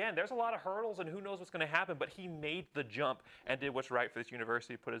Pac12, and again, there's a lot of hurdles, and who knows what's going to happen. But he made the jump and did what's right for this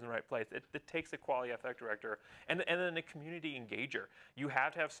university, put it in the right place. It takes a quality athletic director, and then a community engager. You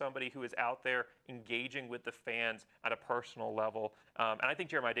have to have somebody who is out there engaging with the fans at a personal level. And I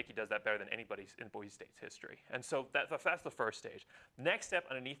think Jeremiah Dickey does that better than anybody in Boise State's history. And so that's the first stage. Next step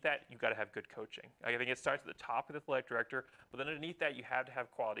underneath that, you've got to have good coaching. I think it starts at the top of the athletic director, but then underneath that, you have to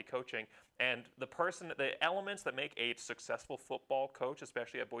have quality coaching. And the elements that make a successful football coach,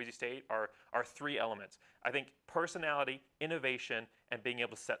 especially at Boise State, are 3 elements. I think personality, innovation, and being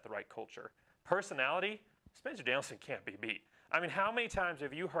able to set the right culture. Personality, Spencer Danielson can't be beat. I mean, how many times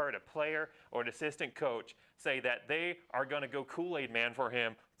have you heard a player or an assistant coach say that they are going to go Kool-Aid Man for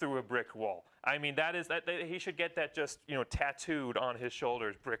him through a brick wall? I mean, he should get that just tattooed on his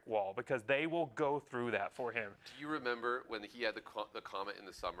shoulders, brick wall, because they will go through that for him. Do you remember when he had the comment in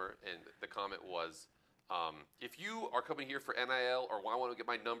the summer, and the comment was, if you are coming here for NIL or want to get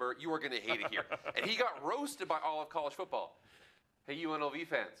my number, you are going to hate it here. And he got roasted by all of college football. Hey, UNLV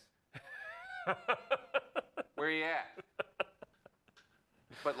fans, where you at?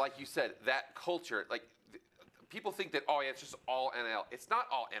 But like you said, that culture, people think that, it's just all NIL. It's not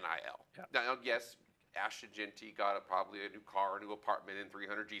all NIL. Yeah. Now, yes, Ashton Jeanty got probably a new car, a new apartment in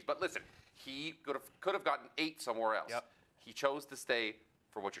 300 Gs. But listen, he could have gotten 8 somewhere else. Yep. He chose to stay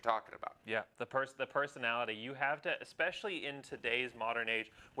for what you're talking about. Yeah, the personality. You have to, especially in today's modern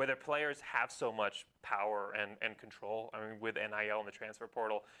age, where the players have so much power and control. I mean, with NIL and the transfer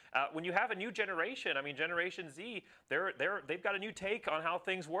portal, when you have a new generation, I mean, Generation Z, they've got a new take on how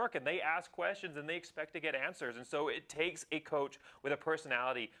things work, and they ask questions and they expect to get answers. And so it takes a coach with a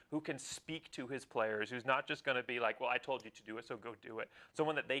personality who can speak to his players, who's not just going to be like, well, I told you to do it, so go do it.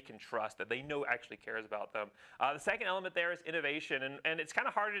 Someone that they can trust, that they know actually cares about them. The second element there is innovation, and it's kind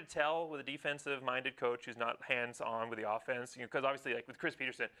of harder to tell with a defensive-minded coach who's not hands-on with the offense, because obviously, like with Chris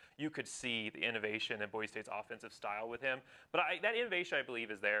Peterson, you could see the innovation in Boise State's offensive style with him. But that innovation, I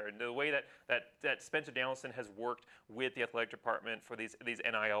believe, is there, and the way that Spencer Danielson has worked with the athletic department for these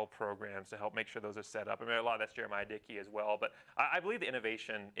NIL programs to help make sure those are set up. I mean, a lot of that's Jeremiah Dickey as well, but I believe the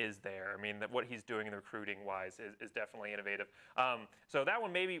innovation is there. I mean, that what he's doing in the recruiting-wise is definitely innovative. So that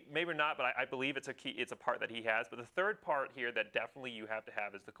one maybe not, but I believe it's a part that he has. But the third part here that definitely you have to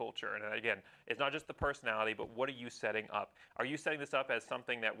have is the culture. And again, it's not just the personality, but what are you setting up? Are you setting this up as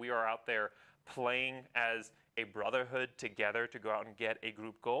something that we are out there playing as a brotherhood together to go out and get a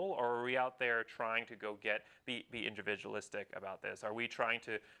group goal, or are we out there trying to go be individualistic about this? Are we trying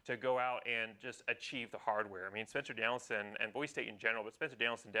to go out and just achieve the hardware? I mean, Spencer Danielson and Boise State in general, but Spencer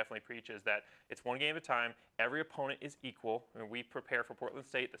Danielson definitely preaches that it's one game at a time. Every opponent is equal. I mean, we prepare for Portland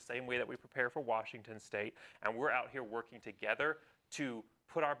State the same way that we prepare for Washington State, and we're out here working together to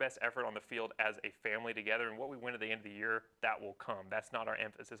put our best effort on the field as a family together, and what we win at the end of the year, that will come. That's not our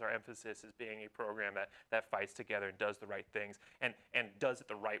emphasis. Our emphasis is being a program that fights together and does the right things and does it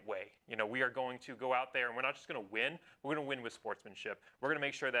the right way. We are going to go out there, and we're not just going to win. We're going to win with sportsmanship. We're going to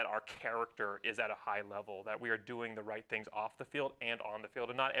make sure that our character is at a high level, that we are doing the right things off the field and on the field,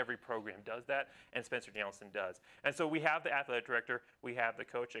 and not every program does that, and Spencer Danielson does. And so we have the athletic director, we have the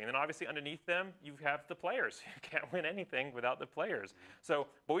coaching, and then obviously underneath them, you have the players. You can't win anything without the players. So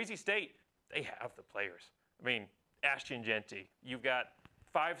Boise State, they have the players. I mean, Ashton Jeanty, you've got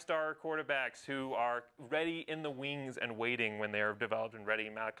 5-star quarterbacks who are ready in the wings and waiting when they're developed and ready.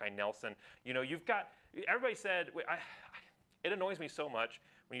 Malachi Nelson, you've got, everybody said, it annoys me so much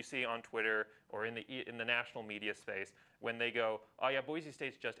when you see on Twitter or in the national media space when they go, oh yeah, Boise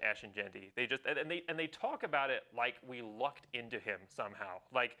State's just Ashton Jeanty. They talk about it like we lucked into him somehow.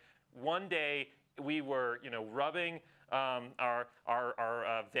 Like one day we were, rubbing our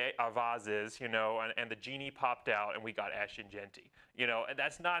vases, and the genie popped out and we got Ashton Jeanty. And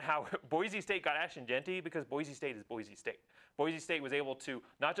that's not how Boise State got Ashton Jeanty, because Boise State is Boise State. Boise State was able to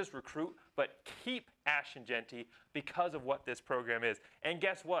not just recruit, but keep Ashton Jeanty because of what this program is. And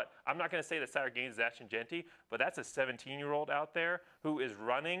guess what? I'm not going to say that Cyrus Gaines is Ashton Jeanty, but that's a 17-year-old out there who is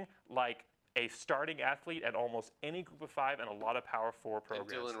running like a starting athlete at almost any group of 5 and a lot of Power 4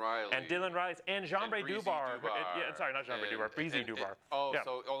 programs. And Dylan Riley. And Dylan Riley. And Jean-Bray Dubar. Sorry, not Jean-Bray Dubar. Breezy Dubar.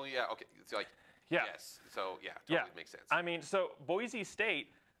 Okay. It's like, yeah. Yes. So, totally makes sense. I mean, so Boise State,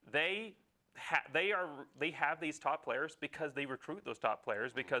 they have these top players because they recruit those top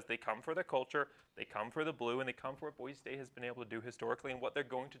players, because they come for the culture, they come for the blue, and they come for what Boise State has been able to do historically and what they're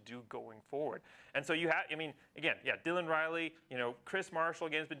going to do going forward. And so Dylan Riley, Chris Marshall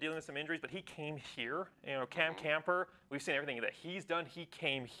again has been dealing with some injuries, but he came here. Cam Camper, we've seen everything that he's done. He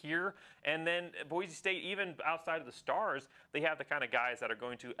came here. And then Boise State, even outside of the stars, they have the kind of guys that are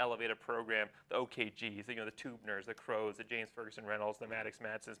going to elevate a program, the OKGs, the Tubners, the Crows, the James Ferguson Reynolds, the Maddox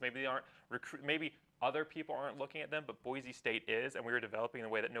Madsons. Maybe they aren't maybe other people aren't looking at them, but Boise State is, and we are developing in a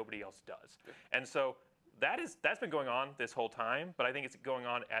way that nobody else does. And so that's been going on this whole time, but I think it's going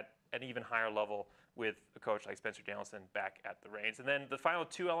on at an even higher level with a coach like Spencer Danielson back at the reins. And then the final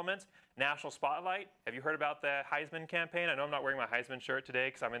 2 elements, national spotlight. Have you heard about the Heisman campaign? I know I'm not wearing my Heisman shirt today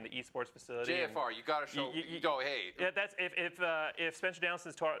because I'm in the esports facility. JFR, you got to show. Hey. Yeah, that's if Spencer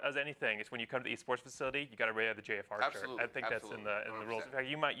Danielson's taught us anything, it's when you come to the esports facility, you got to wear the JFR shirt. I think that's in the rules. In fact,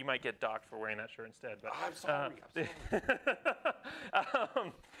 you might get docked for wearing that shirt instead. But I'm sorry.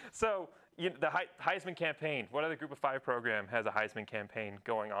 So. The Heisman campaign. What other Group of 5 program has a Heisman campaign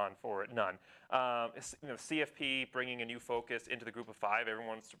going on for it? None. CFP bringing a new focus into the Group of 5. Everyone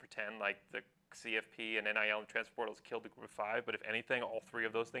wants to pretend like the CFP and NIL and transfer portals killed the Group of 5, but if anything, all 3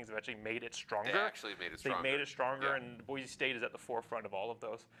 of those things have actually made it stronger. They actually made it stronger. They made it stronger, and Boise State is at the forefront of all of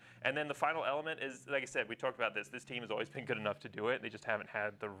those. And then the final element is, like I said, we talked about this. This team has always been good enough to do it. They just haven't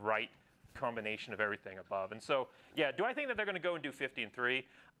had the right combination of everything above. And so, do I think that they're going to go and do 50-3?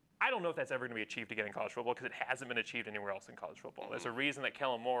 I don't know if that's ever going to be achieved again in college football, because it hasn't been achieved anywhere else in college football. There's a reason that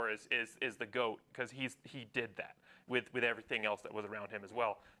Kellen Moore is the GOAT, because he did that with everything else that was around him as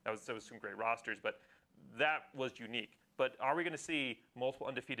well. There was some great rosters, but that was unique. But are we going to see multiple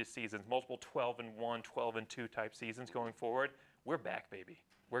undefeated seasons, multiple 12-1, 12-2 type seasons going forward? We're back, baby.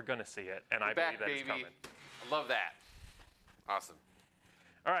 We're going to see it, and I believe that's coming. I love that. Awesome.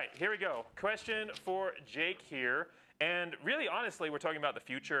 All right, here we go. Question for Jake here. And really, honestly, we're talking about the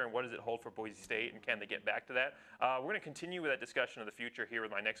future and what does it hold for Boise State, and can they get back to that? We're going to continue with that discussion of the future here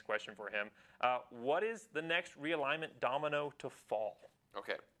with my next question for him. What is the next realignment domino to fall?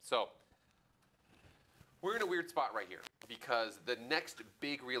 Okay, so we're in a weird spot right here, because the next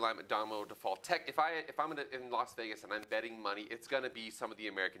big realignment domino to fall, if I'm in Las Vegas and I'm betting money, it's going to be some of the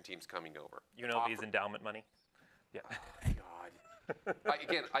American teams coming over. These endowment money? Yeah. Oh, my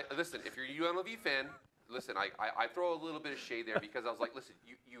God. Listen, if you're a UNLV fan, listen, I throw a little bit of shade there, because I was like, listen,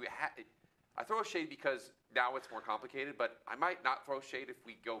 I throw a shade because now it's more complicated, but I might not throw shade if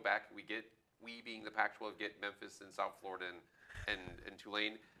we go back, we being the Pac-12, get Memphis and South Florida and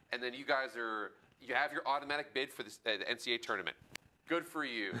Tulane, and then you have your automatic bid for the NCAA tournament. Good for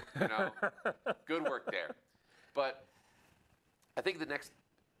you, good work there. But I think the next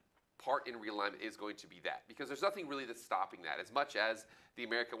part in realignment is going to be that, because there's nothing really that's stopping that. As much as the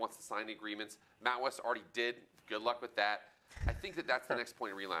America wants to sign agreements, Mountain West already did. Good luck with that. I think that's the next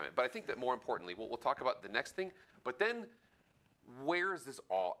point of realignment. But I think that more importantly, we'll talk about the next thing, but then where is this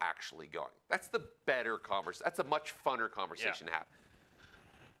all actually going? That's the better conversation. That's a much funner conversation to have.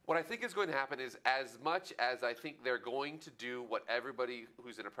 What I think is going to happen is, as much as I think they're going to do what everybody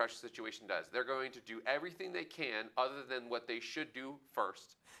who's in a pressure situation does, they're going to do everything they can other than what they should do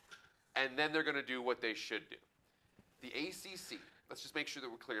first, and then they're going to do what they should do. The ACC, let's just make sure that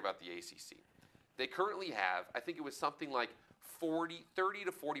we're clear about the ACC. They currently have, I think it was something like 30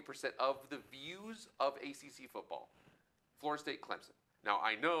 to 40% of the views of ACC football. Florida State, Clemson. Now,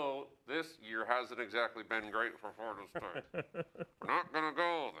 I know this year hasn't exactly been great for Florida State. We're not going to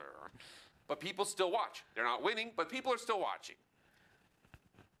go there. But people still watch. They're not winning, but people are still watching.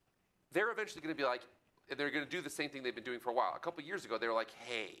 They're eventually going to be like, they're going to do the same thing they've been doing for a while. A couple years ago, they were like,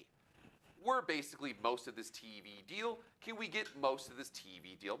 hey, we're basically most of this TV deal. Can we get most of this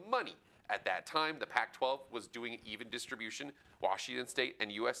TV deal money? At that time, the Pac-12 was doing even distribution. Washington State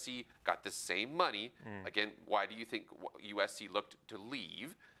and USC got the same money. Again, why do you think USC looked to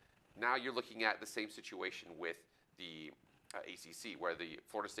leave? Now you're looking at the same situation with the ACC, where the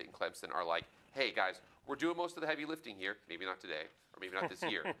Florida State and Clemson are like, hey, guys, we're doing most of the heavy lifting here. Maybe not today, or maybe not this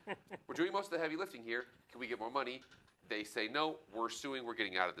year. We're doing most of the heavy lifting here. Can we get more money? they say, no, we're suing, we're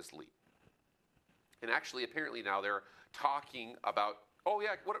getting out of this league. And actually, apparently now they're talking about, oh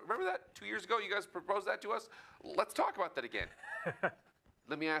yeah, remember that 2 years ago you guys proposed that to us? Let's talk about that again.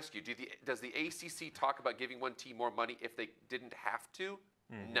 Let me ask you, does the ACC talk about giving one team more money if they didn't have to?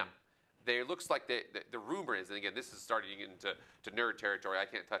 No. It looks like the rumor is, and again, this is starting into nerd territory, I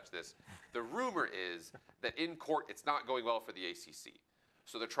can't touch this. The rumor is that in court, it's not going well for the ACC.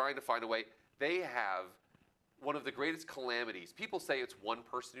 So they're trying to find a way. They have one of the greatest calamities. People say it's one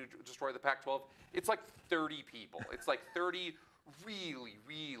person who destroyed the Pac-12. It's like 30 people. It's like 30 really,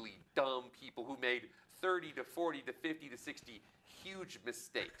 really dumb people who made 30 to 40 to 50 to 60 huge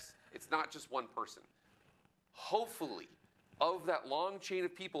mistakes. It's not just one person. Hopefully, of that long chain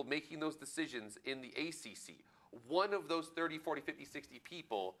of people making those decisions in the ACC, one of those 30, 40, 50, 60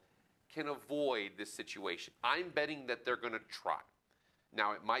 people can avoid this situation. I'm betting that they're going to try.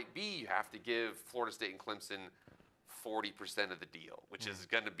 Now, it might be you have to give Florida State and Clemson 40% of the deal, which is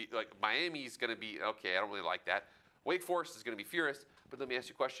going to be, like, Miami's going to be, okay, I don't really like that. Wake Forest is going to be furious, but let me ask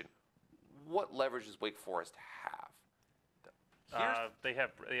you a question. What leverage does Wake Forest have? They have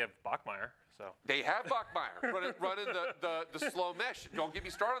Bachmeier, so. They have Bachmeier running the slow mesh. Don't get me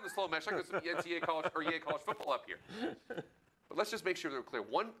started on the slow mesh. I got some NCAA college or EA college football up here. But let's just make sure they're clear.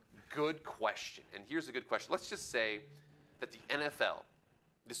 One good question, and here's a good question. Let's just say that the NFL,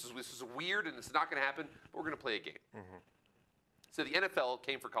 this is weird and it's not going to happen, but we're going to play a game. So the NFL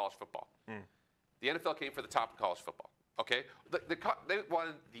came for college football. The NFL came for the top of college football. Okay, they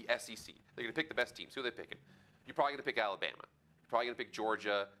wanted the SEC. They're going to pick the best teams. Who are they picking? You're probably going to pick Alabama. You're probably going to pick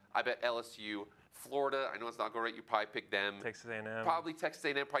Georgia. I bet LSU, Florida. I know it's not going right. You probably pick them. Texas A&M. Probably Texas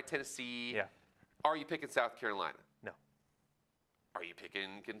A&M. Probably Tennessee. Yeah. Are you picking South Carolina? No. Are you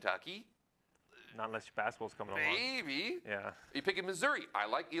picking Kentucky? Not unless your basketball's coming along. Maybe. Yeah. Are you picking Missouri? I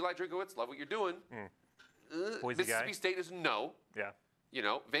like Eli Drinkowitz. Love what you're doing. Mississippi State is a no. Yeah. You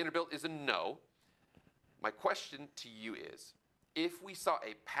know, Vanderbilt is a no. My question to you is, if we saw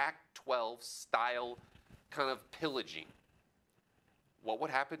a Pac-12 style kind of pillaging, what would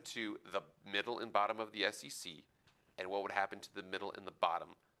happen to the middle and bottom of the SEC, and what would happen to the middle and the bottom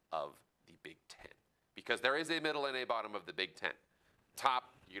of the Big Ten? Because there is a middle and a bottom of the Big Ten.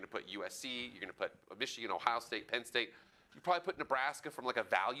 Top, you're going to put USC, you're going to put Michigan, Ohio State, Penn State. You probably put Nebraska from like a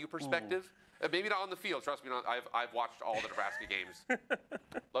value perspective. Maybe not on the field. Trust me, I've watched all the Nebraska games.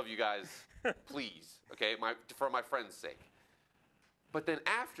 Love you guys. Please, okay, for my friends' sake. But then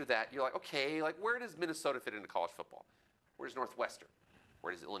after that, you're like, okay, like where does Minnesota fit into college football? Where does Northwestern?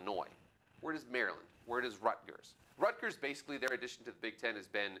 Where does Illinois? Where does Maryland? Where does Rutgers? Rutgers, basically, their addition to the Big Ten has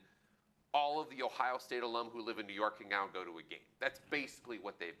been all of the Ohio State alum who live in New York can now go to a game. That's basically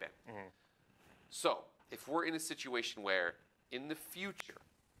what they've been. So if we're in a situation where in the future,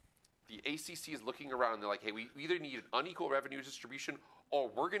 the ACC is looking around and they're like, hey, we either need an unequal revenue distribution or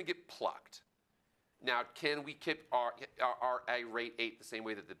we're going to get plucked. Now, can we keep our rate 8 the same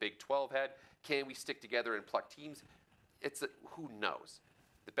way that the Big 12 had? Can we stick together and pluck teams? Who knows?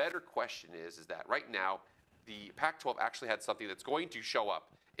 The better question is that right now, the Pac-12 actually had something that's going to show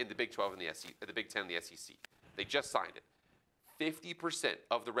up in the Big 12 and the Big 10 and the SEC. They just signed it. 50%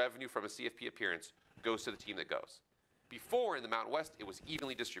 of the revenue from a CFP appearance goes to the team that goes. Before, in the Mountain West, it was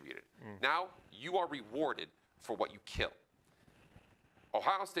evenly distributed. Now, you are rewarded for what you kill.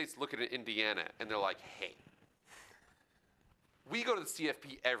 Ohio State's looking at Indiana, and they're like, hey, we go to the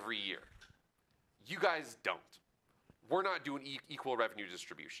CFP every year. You guys don't. We're not doing equal revenue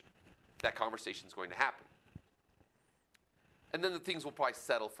distribution. That conversation's going to happen. And then the things will probably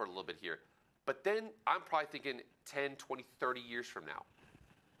settle for a little bit here. But then I'm probably thinking 10, 20, 30 years from now.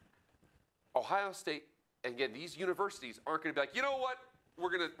 Ohio State, and again, these universities aren't going to be like, you know what? We're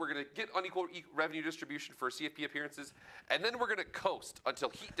gonna get unequal revenue distribution for CFP appearances, and then we're gonna coast until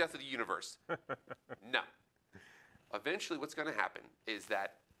heat death of the universe. No. Eventually, what's gonna happen is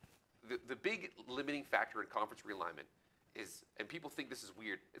that the big limiting factor in conference realignment is, and people think this is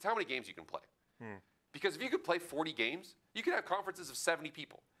weird, it's how many games you can play. Because if you could play 40 games, you could have conferences of 70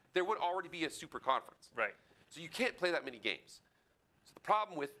 people. There would already be a super conference. Right. So you can't play that many games. So the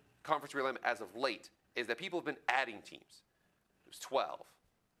problem with conference realignment as of late is that people have been adding teams. It was 12,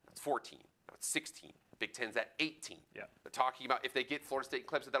 now it's 14, now it's 16. Big Ten's at 18. Yeah. They're talking about if they get Florida State and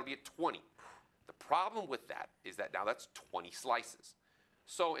Clemson, that'll be at 20. The problem with that is that now that's 20 slices.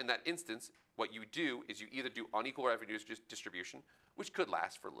 So in that instance, what you do is you either do unequal revenue distribution, which could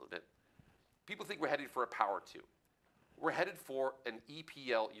last for a little bit. People think we're headed for a Power 2. We're headed for an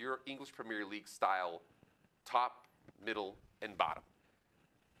EPL, your English Premier League style, top, middle, and bottom.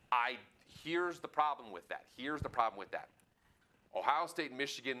 Here's the problem with that. Ohio State and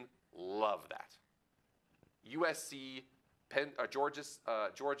Michigan love that. USC,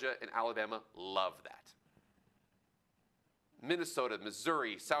 Georgia, and Alabama love that. Minnesota,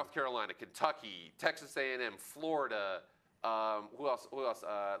 Missouri, South Carolina, Kentucky, Texas A&M, Florida, who else?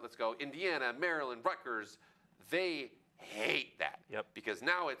 Let's go. Indiana, Maryland, Rutgers. They hate that. Yep. Because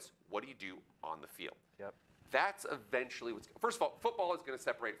now it's, what do you do on the field? Yep. That's eventually what's, first of all, football is going to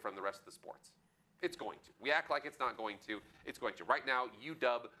separate from the rest of the sports. It's going to. We act like it's not going to. It's going to. Right now,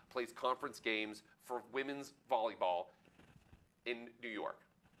 UW plays conference games for women's volleyball in New York.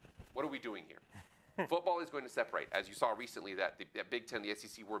 What are we doing here? Football is going to separate. As you saw recently, that the Big Ten, the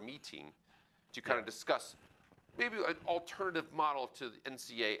SEC were meeting to kind of discuss maybe an alternative model to the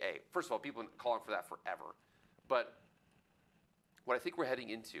NCAA. First of all, people have been calling for that forever. But what I think we're heading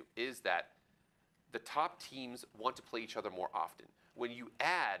into is that the top teams want to play each other more often. When you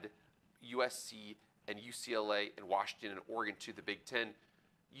add USC and UCLA and Washington and Oregon to the Big Ten,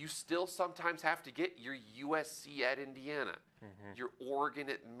 you still sometimes have to get your USC at Indiana, your Oregon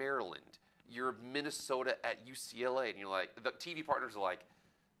at Maryland, your Minnesota at UCLA. And you're like, the TV partners are like,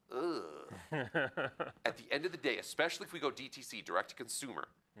 ugh. At the end of the day, especially if we go DTC, direct to consumer,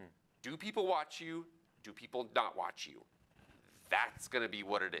 do people watch you? Do people not watch you? That's going to be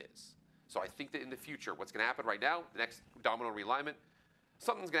what it is. So I think that in the future, what's going to happen right now, the next domino realignment,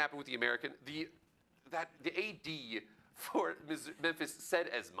 something's going to happen with the American. The AD for Memphis said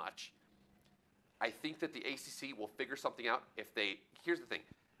as much. I think that the ACC will figure something out if they, here's the thing,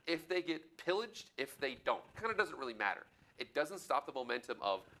 if they get pillaged, if they don't, kind of doesn't really matter. It doesn't stop the momentum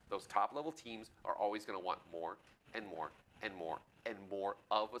of those top level teams are always going to want more and more and more and more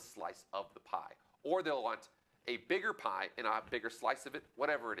of a slice of the pie. Or they'll want a bigger pie and a bigger slice of it,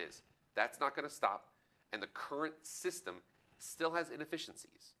 whatever it is. That's not going to stop. And the current system still has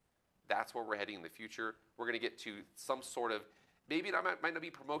inefficiencies. That's where we're heading in the future. We're going to get to some sort of, maybe it might not be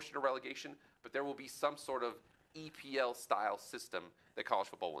promotion or relegation, but there will be some sort of EPL-style system that college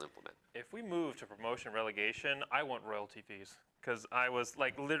football will implement. If we move to promotion relegation, I want royalty fees because I was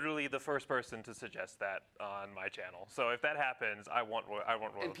like literally the first person to suggest that on my channel. So if that happens, I want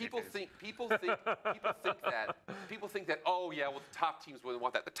royalty And people fees. people think that, oh yeah, well the top teams wouldn't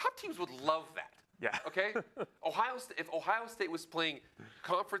want that. The top teams would love that. Yeah. Okay? If Ohio State was playing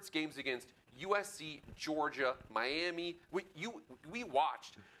conference games against USC, Georgia, Miami, we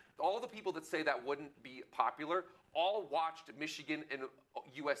watched. All the people that say that wouldn't be popular all watched Michigan and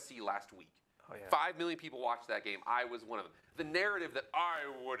USC last week. Oh, yeah. 5 million people watched that game. I was one of them. The narrative that I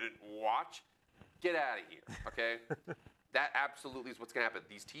wouldn't watch, get out of here, okay? That absolutely is what's going to happen.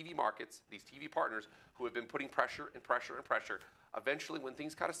 These TV markets, these TV partners who have been putting pressure and pressure and pressure, eventually when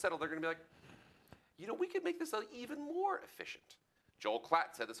things kind of settle, they're going to be like, you know, we could make this even more efficient. Joel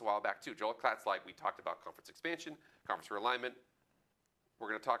Klatt said this a while back too. Joel Klatt's like, we talked about conference expansion, conference realignment. We're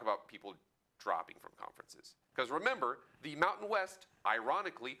going to talk about people dropping from conferences. Because remember, the Mountain West,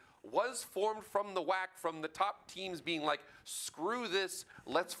 ironically, was formed from the WAC, from the top teams being like, screw this,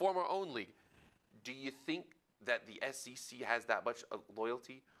 let's form our own league. Do you think that the SEC has that much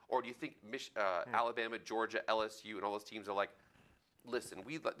loyalty? Or do you think Alabama, Georgia, LSU, and all those teams are like, listen,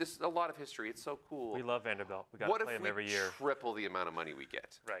 this is a lot of history. It's so cool. We love Vanderbilt. We got to play them every year. What if we triple the amount of money we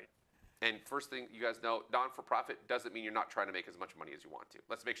get? Right. And first thing you guys know, non-for-profit doesn't mean you're not trying to make as much money as you want to.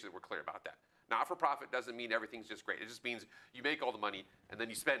 Let's make sure that we're clear about that. Not-for-profit doesn't mean everything's just great. It just means you make all the money and then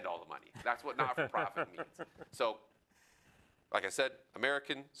you spend all the money. That's what not-for-profit means. So, like I said,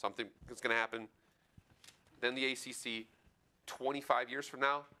 American, something that's going to happen. Then the ACC, 25 years from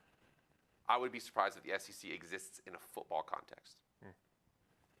now, I would be surprised if the SEC exists in a football context.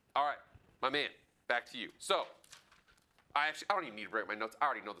 All right, my man, back to you. So, I don't even need to break my notes. I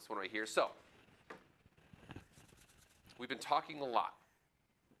already know this one right here. So, we've been talking a lot.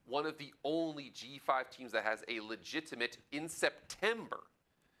 One of the only G5 teams that has a legitimate, in September,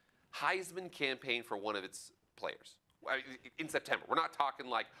 Heisman campaign for one of its players. In September. We're not talking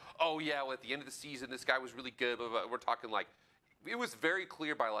like, oh yeah, well at the end of the season, this guy was really good. Blah, blah, blah. We're talking like, it was very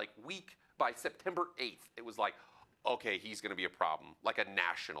clear by September 8th, it was like, okay, he's going to be a problem, like a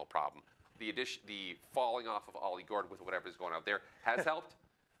national problem. The falling off of Ollie Gordon with whatever's going on there has helped,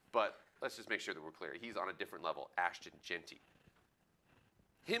 but let's just make sure that we're clear. He's on a different level. Ashton Jeanty.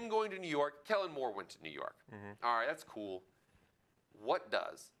 Him going to New York, Kellen Moore went to New York. All right, that's cool. What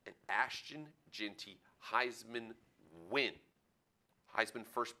does an Ashton Jeanty Heisman win? Heisman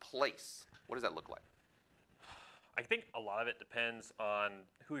first place. What does that look like? I think a lot of it depends on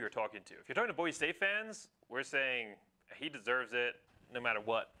who you're talking to. If you're talking to Boise State fans, we're saying he deserves it. no matter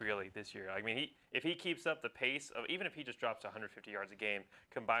what, really, this year. I mean, if he keeps up the pace of, even if he just drops 150 yards a game,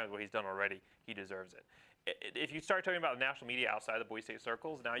 combined with what he's done already, he deserves it. If you start talking about national media outside the Boise State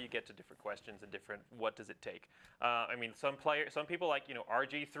circles, now you get to different questions and different what does it take. I mean, some people like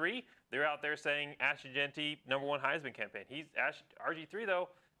RG3, they're out there saying Ashton Jeanty #1 Heisman campaign. RG3 though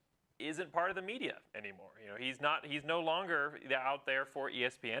isn't part of the media anymore. He's no longer out there for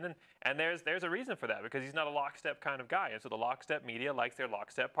ESPN, and there's a reason for that, because he's not a lockstep kind of guy. And so the lockstep media likes their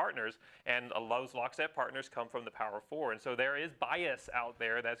lockstep partners, and those lockstep partners come from the Power Four. And so there is bias out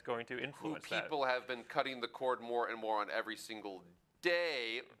there that's going to influence that. People have been cutting the cord more and more on every single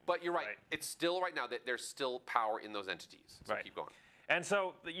day, but you're right. It's still right now that there's still power in those entities. So keep going. And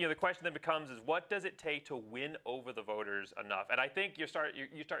so, the question then becomes is, what does it take to win over the voters enough? And I think you start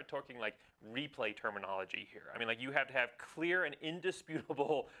talking like replay terminology here. I mean, like, you have to have clear and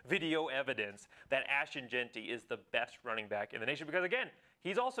indisputable video evidence that Ashton Jeanty is the best running back in the nation. Because again,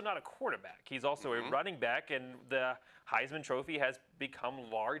 he's also not a quarterback. He's also a running back, and the Heisman Trophy has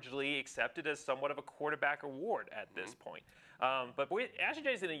become largely accepted as somewhat of a quarterback award at this point. But Ashton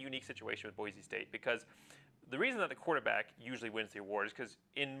Jeanty is in a unique situation with Boise State, because the reason that the quarterback usually wins the award is because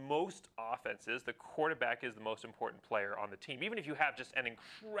in most offenses, the quarterback is the most important player on the team. Even if you have just an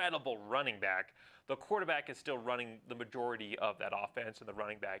incredible running back, the quarterback is still running the majority of that offense, and the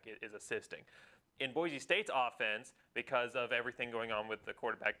running back is assisting. In Boise State's offense, because of everything going on with the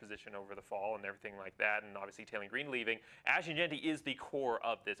quarterback position over the fall and everything like that, and obviously Taylor Green leaving, Ashton Jeanty is the core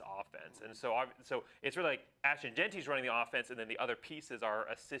of this offense. And so it's really like Ashton Jeanty's running the offense, and then the other pieces are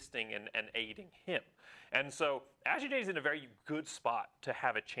assisting and aiding him. And so Ashton Jeanty's in a very good spot to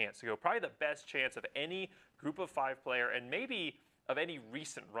have a chance to go. Probably the best chance of any Group of 5 player, and maybe of any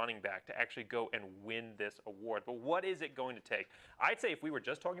recent running back, to actually go and win this award. But what is it going to take? I'd say if we were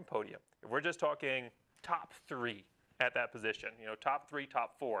just talking podium, if we're just talking top 3 at that position, top 3,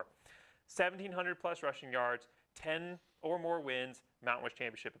 top 4, 1,700 plus rushing yards, 10 or more wins, Mountain West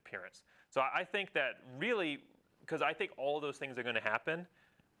Championship appearance. So I think that really, because I think all of those things are going to happen,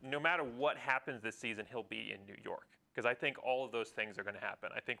 no matter what happens this season, he'll be in New York. Because I think all of those things are going to happen.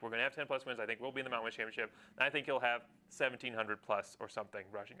 I think we're going to have 10 plus wins. I think we'll be in the Mountain West Championship. And I think he'll have 1,700 plus or something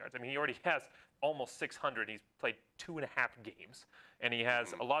rushing yards. I mean, he already has almost 600. He's played 2.5 games. And he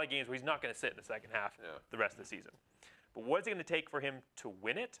has a lot of games where he's not going to sit in the second half the rest of the season. But what's it going to take for him to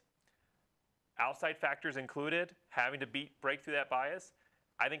win it? Outside factors included, having to break through that bias.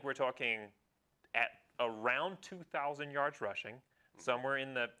 I think we're talking at around 2,000 yards rushing, somewhere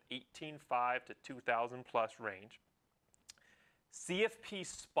in the 18.5 to 2,000 plus range. CFP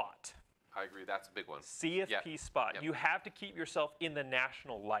spot. I agree, that's a big one. CFP spot. You have to keep yourself in the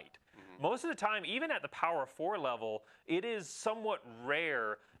national light. Most of the time, even at the Power 4 level, it is somewhat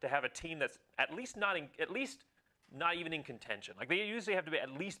rare to have a team that's at least not even in contention. Like, they usually have to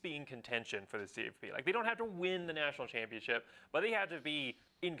at least be in contention for the CFP. Like, they don't have to win the national championship, but they have to be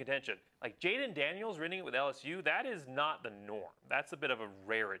in contention. Like, Jaden Daniels winning it with LSU, that is not the norm. That's a bit of a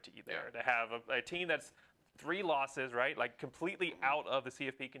rarity there, to have a team that's 3 losses, right? Like, completely out of the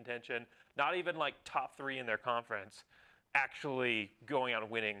CFP contention, not even like top 3 in their conference, actually going out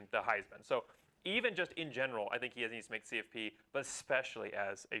and winning the Heisman. So even just in general, I think he needs to make CFP, but especially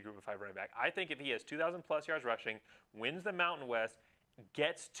as a Group of 5 running back. I think if he has 2,000 plus yards rushing, wins the Mountain West,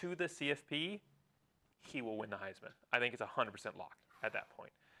 gets to the CFP, he will win the Heisman. I think it's 100% lock at that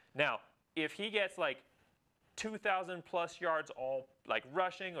point. Now, if he gets like 2,000 plus yards all like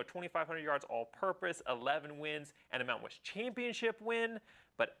rushing, or 2,500 yards all purpose, 11 wins, and a Mountain West Championship win,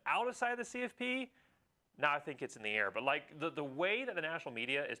 but outside the CFP, now I think it's in the air. But like the way that the national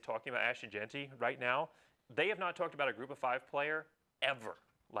media is talking about Ashton Jeanty right now, they have not talked about a Group of 5 player ever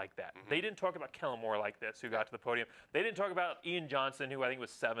like that. They didn't talk about Kellen Moore like this, who got to the podium. They didn't talk about Ian Johnson, who I think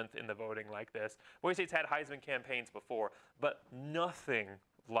was 7th in the voting, like this. Boise State's had Heisman campaigns before, but nothing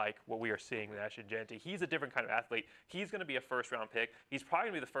like what we are seeing with Ashton Jeanty. He's a different kind of athlete. He's going to be a first-round pick. He's probably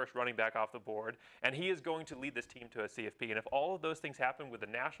going to be the first running back off the board, and he is going to lead this team to a CFP. And if all of those things happen with the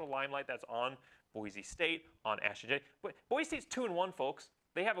national limelight that's on Boise State, on Ashton Jeanty. Boise State's 2-1, folks.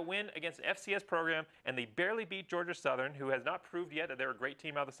 They have a win against an FCS program, and they barely beat Georgia Southern, who has not proved yet that they're a great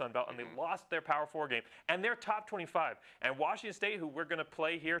team out of the Sun Belt, and they lost their Power 4 game, and they're top 25. And Washington State, who we're going to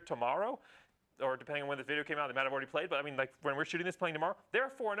play here tomorrow, or depending on when this video came out, they might have already played, but I mean, like, when we're shooting this, playing tomorrow,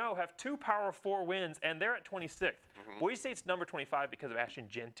 they're 4-0, have 2 Power 4 wins, and they're at 26th. Boise State's number 25 because of Ashton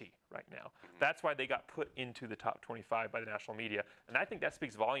Jeanty right now. That's why they got put into the top 25 by the national media, and I think that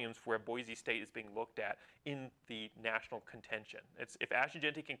speaks volumes for where Boise State is being looked at in the national contention. If Ashton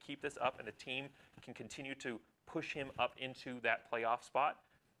Jeanty can keep this up and the team can continue to push him up into that playoff spot,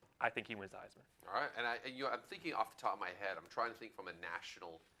 I think he wins the Heisman. All right, and I'm thinking off the top of my head. I'm trying to think from a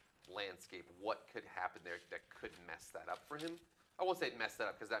national landscape what could happen there that could mess that up for him. I won't say mess that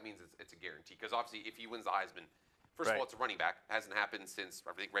up because that means it's a guarantee. Because obviously, if he wins the Heisman, first of all, it's a running back. It hasn't happened since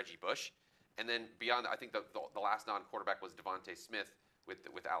I think Reggie Bush, and then beyond that, I think the last non-quarterback was Devontae Smith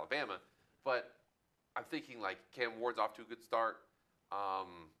with Alabama. But I'm thinking like Cam Ward's off to a good start. I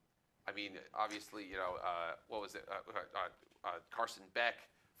mean, obviously, what was it? Carson Beck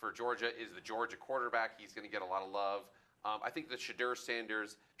for Georgia is the Georgia quarterback. He's going to get a lot of love. I think that Shedeur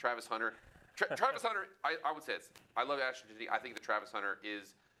Sanders, Travis Hunter. Travis Hunter, I would say it's. I love Ashton Jeanty. I think that Travis Hunter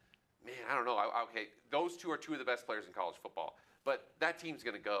is, man, I don't know. Okay, those two are two of the best players in college football. But that team's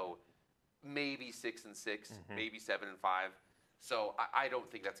going to go maybe 6-6, maybe 7-5. So I don't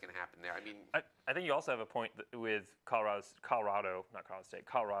think that's going to happen there. I mean, I think you also have a point with Colorado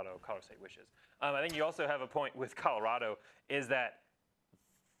State wishes. I think you also have a point with Colorado is that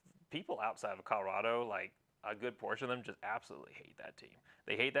people outside of Colorado, like a good portion of them, just absolutely hate that team.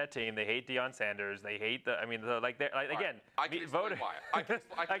 They hate that team. They hate Deion Sanders. They hate the. I mean, again, I can explain why. I can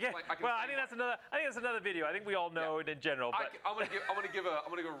explain well, I think that's another. I think that's another video. I think we all know it in general. But I'm gonna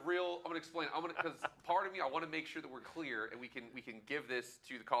explain. Because part of me, I want to make sure that we're clear and we can give this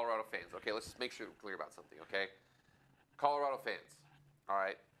to the Colorado fans. Okay, let's just make sure we're clear about something. Okay, Colorado fans. All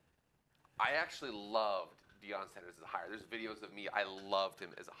right, I actually loved Deion Sanders as a hire. There's videos of me. I loved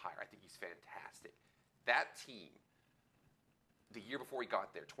him as a hire. I think he's fantastic. That team, the year before he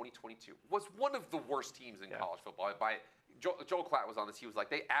got there, 2022, was one of the worst teams in college football. Joel Klatt was on this. He was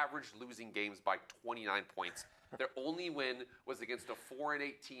like, they averaged losing games by 29 points. Their only win was against a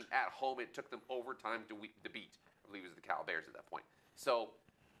 4-8 team at home. It took them overtime to beat. I believe it was the Cal Bears at that point. So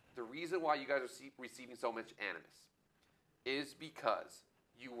the reason why you guys are receiving so much animus is because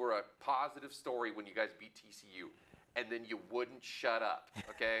you were a positive story when you guys beat TCU, and then you wouldn't shut up,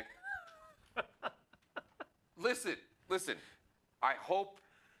 okay? Listen. I hope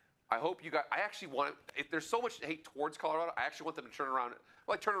you guys. I actually want. If there's so much hate towards Colorado, I actually want them to turn around.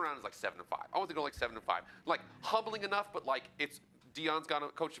 Turn around is like 7-5. I want them to go like 7-5. Like humbling enough, but like it's Deion's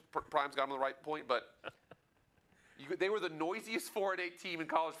got Coach Prime's got on the right point. But they were the noisiest 4-8 team in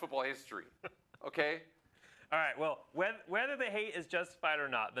college football history. Okay. All right. Well, whether the hate is justified or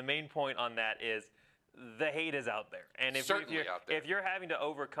not, the main point on that is the hate is out there. And if you're having to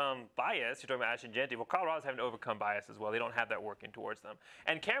overcome bias, you're talking about Ashton Jeanty, well, Colorado's having to overcome bias as well. They don't have that working towards them.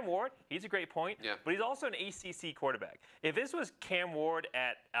 And Cam Ward, he's a great point, but he's also an ACC quarterback. If this was Cam Ward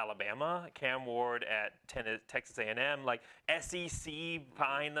at Alabama, Cam Ward at Texas A&M, like SEC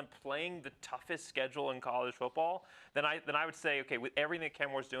behind them, playing the toughest schedule in college football, then I would say, okay, with everything that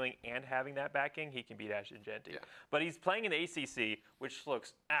Cam Ward's doing and having that backing, he can beat Ashton Jeanty. But he's playing in the ACC, which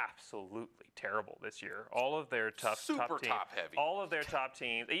looks absolutely terrible this year. All of their top teams, all of their top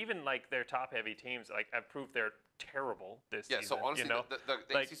teams, even like their top heavy teams, like have proved they're terrible this season. So honestly,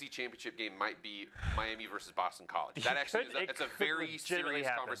 the ACC championship game might be Miami versus Boston College. That actually it's a very serious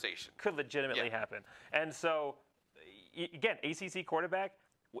conversation. Could legitimately happen. And so, again, ACC quarterback.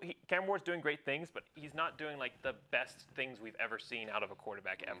 Cam Ward's doing great things, but he's not doing like the best things we've ever seen out of a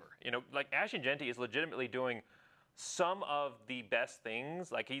quarterback ever. Like Ashton Jeanty is legitimately doing some of the best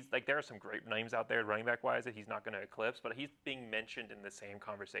things. Like there are some great names out there running back wise that he's not going to eclipse, but he's being mentioned in the same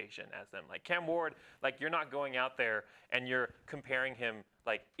conversation as them. Like Cam Ward, like you're not going out there and you're comparing him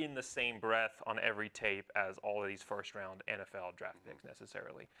like in the same breath on every tape as all of these first round NFL draft picks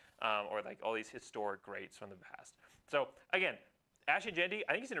necessarily, or like all these historic greats from the past. So again, Ashton Jeanty,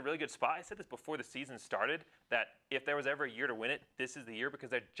 I think he's in a really good spot. I said this before the season started, that if there was ever a year to win it, this is the year, because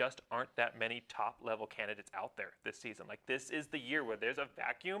there just aren't that many top-level candidates out there this season. Like, this is the year where there's a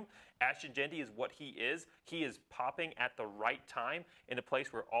vacuum. Ashton Jeanty is what he is. He is popping at the right time in a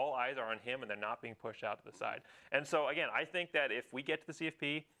place where all eyes are on him and they're not being pushed out to the side. And so, again, I think that if we get to the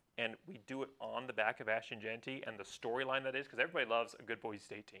CFP and we do it on the back of Ashton Jeanty and the storyline that is, because everybody loves a good Boise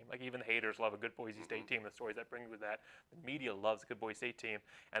State team. Like, even the haters love a good Boise State team, the stories that bring with that. The media loves a good Boise State team.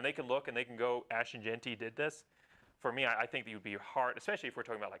 And they can look and they can go, Ashton Jeanty did this. For me, I think that it would be hard, especially if we're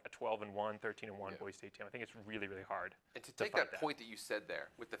talking about like a 12-1, 13-1 Boise State team. I think it's really, really hard. And to take that point that you said there,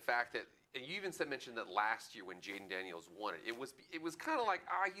 with the fact that, and you even mentioned that last year when Jaden Daniels won it, it was kind of like,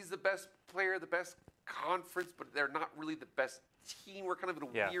 he's the best player, the best conference, but they're not really the best team. We're kind of in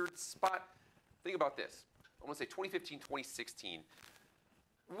a weird spot. Think about this. I want to say 2015, 2016.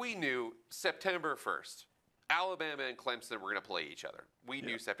 We knew September 1st, Alabama and Clemson were going to play each other. We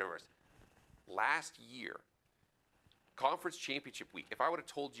knew September 1st. Last year, Conference Championship week, if I would have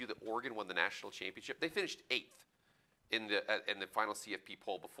told you that Oregon won the national championship, they finished 8th in the final CFP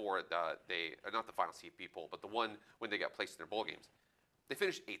poll before not the final CFP poll, but the one when they got placed in their bowl games. They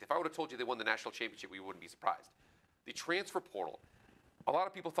finished 8th. If I would have told you they won the national championship, we wouldn't be surprised. The transfer portal, a lot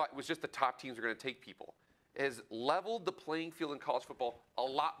of people thought it was just the top teams were going to take people. It has leveled the playing field in college football a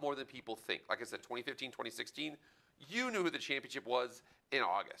lot more than people think. Like I said, 2015, 2016, you knew who the championship was in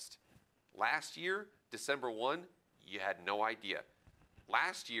August. Last year, December 1, you had no idea.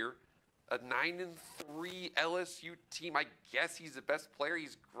 Last year, a 9-3 LSU team, I guess he's the best player.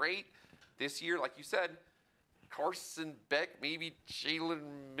 He's great. This year, like you said, Carson Beck, maybe Jalen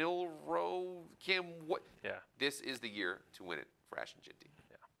Milroe, Cam. What? Yeah. This is the year to win it for Ashton Jeanty.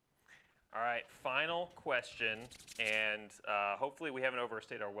 All right, final question, and hopefully we haven't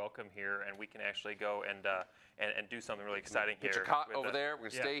overstayed our welcome here, and we can actually go and do something really exciting here. Get your cot over there. We're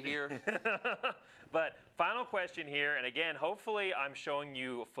gonna stay here. But final question here, and again, hopefully I'm showing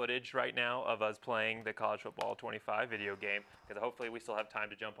you footage right now of us playing the College Football 25 video game, because hopefully we still have time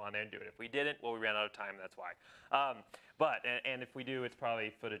to jump on there and do it. If we didn't, well, we ran out of time. That's why. But if we do, it's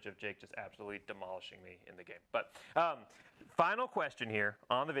probably footage of Jake just absolutely demolishing me in the game. But final question here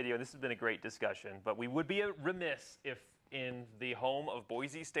on the video. This has been a great discussion, but we would be remiss if in the home of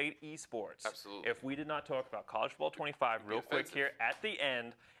Boise State esports, Absolutely. if we did not talk about College Football 25 real quick here at the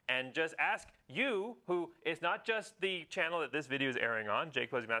end, and just ask you, who is not just the channel that this video is airing on, Jake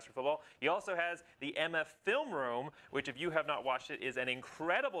Posey Master Football, he also has the MF Film Room, which if you have not watched it, is an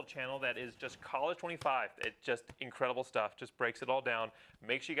incredible channel that is just College 25. It's just incredible stuff, just breaks it all down.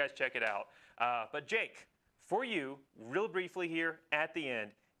 Make sure you guys check it out. But Jake, for you, real briefly here at the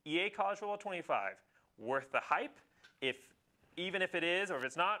end, EA College Football 25, worth the hype? Even if it is, or if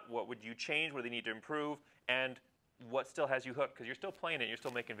it's not, what would you change? What do they need to improve? And what still has you hooked? Because you're still playing it, you're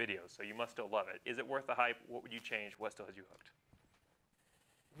still making videos, so you must still love it. Is it worth the hype? What would you change? What still has you hooked?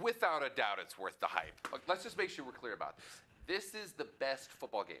 Without a doubt, it's worth the hype. Look, let's just make sure we're clear about this. This is the best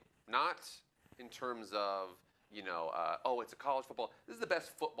football game. Not in terms of, oh, it's a college football. This is the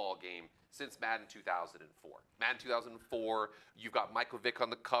best football game since Madden 2004. Madden 2004, you've got Michael Vick on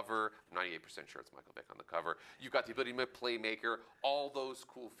the cover. I'm 98% sure it's Michael Vick on the cover. You've got the ability to be a playmaker, all those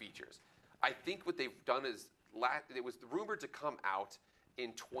cool features. I think what they've done is, it was rumored to come out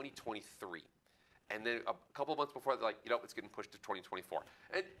in 2023. And then a couple of months before, they're like, it's getting pushed to 2024.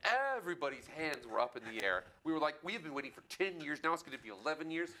 And everybody's hands were up in the air. We were like, we've been waiting for 10 years. Now it's going to be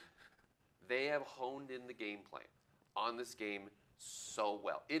 11 years. They have honed in the game plan on this game so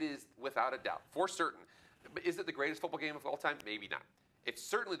well. It is, without a doubt, for certain. But is it the greatest football game of all time? Maybe not. It's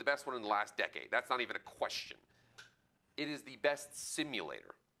certainly the best one in the last decade. That's not even a question. It is the best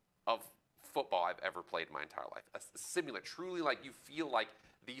simulator of football I've ever played in my entire life. A simulator, truly, like, you feel like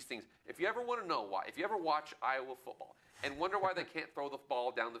these things. If you ever want to know why, if you ever watch Iowa football and wonder why they can't throw the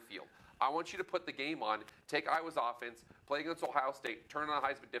ball down the field, I want you to put the game on, take Iowa's offense, play against Ohio State, turn on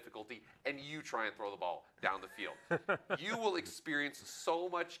Heisman difficulty, and you try and throw the ball down the field. You will experience so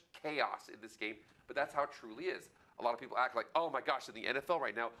much chaos in this game, but that's how it truly is. A lot of people act like, oh my gosh, in the NFL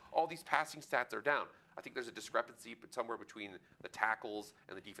right now, all these passing stats are down. I think there's a discrepancy somewhere between the tackles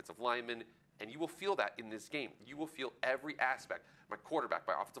and the defensive linemen, and you will feel that in this game. You will feel every aspect. My quarterback,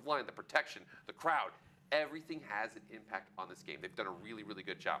 my offensive line, the protection, the crowd, everything has an impact on this game. They've done a really, really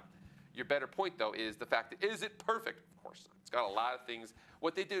good job. Your better point, though, is the fact that, is it perfect? Of course not. It's got a lot of things.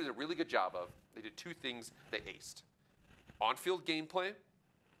 What they did a really good job of, they did two things they aced. On-field gameplay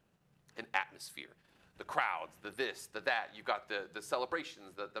and atmosphere. The crowds, the this, the that. You've got the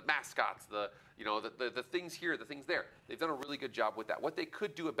celebrations, the mascots, the things here, the things there. They've done a really good job with that. What they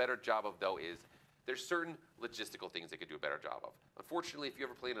could do a better job of, though, is there's certain logistical things they could do a better job of. Unfortunately, if you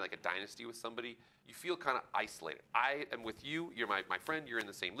ever play in like a dynasty with somebody, you feel kind of isolated. I am with you. You're my friend. You're in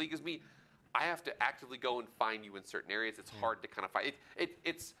the same league as me. I have to actively go and find you in certain areas. It's hard to kind of find.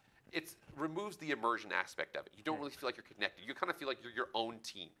 It removes the immersion aspect of it. You don't really feel like you're connected. You kind of feel like you're your own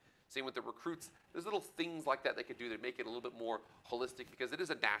team. Same with the recruits. There's little things like that they could do that make it a little bit more holistic, because it is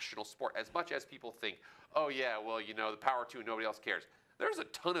a national sport. As much as people think, oh yeah, well, the Power 2, nobody else cares. There's a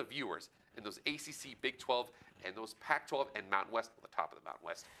ton of viewers in those ACC, Big 12, and those Pac-12 and Mountain West, the top of the Mountain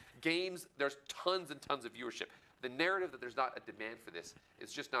West games. There's tons and tons of viewership. The narrative that there's not a demand for this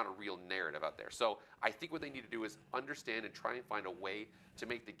is just not a real narrative out there. So I think what they need to do is understand and try and find a way to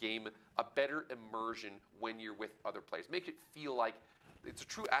make the game a better immersion when you're with other players. Make it feel like it's a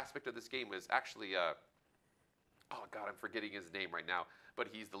true aspect of this game. Is actually, oh God, I'm forgetting his name right now, but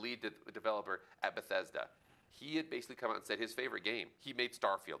he's the lead developer at Bethesda. He had basically come out and said his favorite game. He made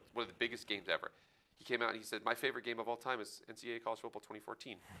Starfield, one of the biggest games ever. He came out and he said, my favorite game of all time is NCAA College Football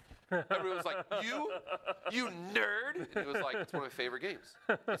 2014. Everyone was like, you nerd? And it was like, it's one of my favorite games.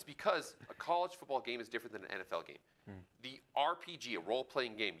 It's because a college football game is different than an NFL game. The RPG, a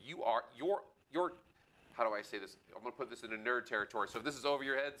role-playing game, your how do I say this? I'm going to put this in a nerd territory. So if this is over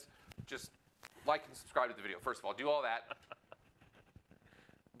your heads, just like and subscribe to the video. First of all, do all that.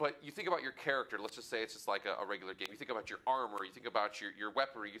 But you think about your character. Let's just say it's just like a regular game. You think about your armor. You think about your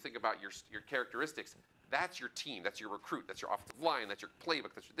weaponry. You think about your characteristics. That's your team. That's your recruit. That's your offensive line. That's your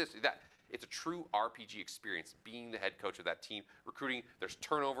playbook. That's your this, that. It's a true RPG experience, being the head coach of that team, recruiting. There's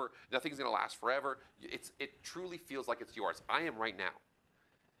turnover. Nothing's going to last forever. It truly feels like it's yours. I am right now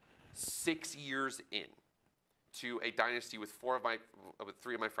 6 years in to a dynasty with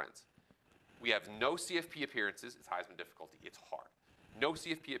three of my friends. We have no CFP appearances. It's Heisman difficulty. It's hard. No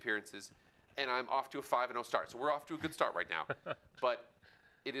CFP appearances, and I'm off to a 5-0 start. So we're off to a good start right now. But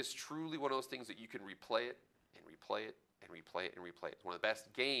it is truly one of those things that you can replay it and replay it and replay it and replay it. It's one of the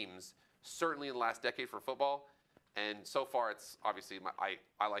best games, certainly in the last decade for football. And so far, it's obviously,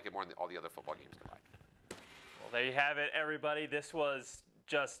 I like it more than all the other football games combined. Well, there you have it, everybody. This was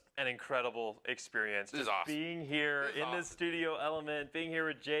just an incredible experience. This is awesome. Being here in the studio element, being here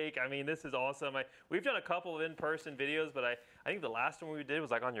with Jake. I mean, this is awesome. We've done a couple of in-person videos, but I think the last one we did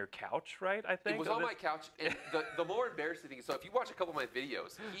was like on your couch, right? I think it was on my couch. And the more embarrassing thing is, so if you watch a couple of my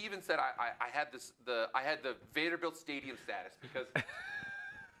videos, he even said I had the Vanderbilt Stadium status because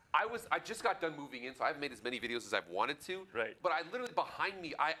I just got done moving in, so I haven't made as many videos as I've wanted to. Right. But I literally, behind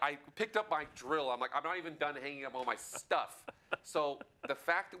me, I picked up my drill. I'm like, I'm not even done hanging up all my stuff. So the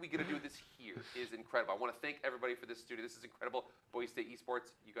fact that we get to do this here is incredible. I want to thank everybody for this studio. This is incredible. Boise State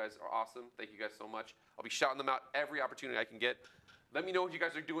Esports, you guys are awesome. Thank you guys so much. I'll be shouting them out every opportunity I can get. Let me know when you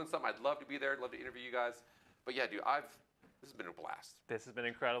guys are doing something. I'd love to be there. I'd love to interview you guys. But yeah, dude, this has been a blast. This has been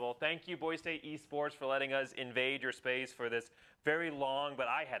incredible. Thank you, Boise State Esports, for letting us invade your space for this very long, but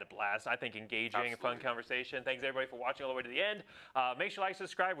I had a blast. I think engaging and fun conversation. Thanks, everybody, for watching all the way to the end. Make sure you like,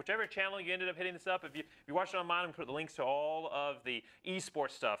 subscribe, whichever channel you ended up hitting this up. If you watched it on mine, I'm going to put the links to all of the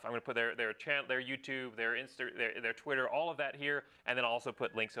esports stuff. I'm going to put their channel, their YouTube, their Insta, their Twitter, all of that here, and then I'll also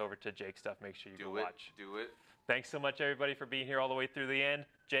put links over to Jake's stuff. Make sure you go watch. Do it. Thanks so much, everybody, for being here all the way through the end.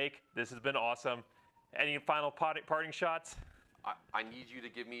 Jake, this has been awesome. Any final parting shots? I need you to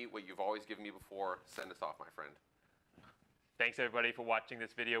give me what you've always given me before. Send us off, my friend. Thanks, everybody, for watching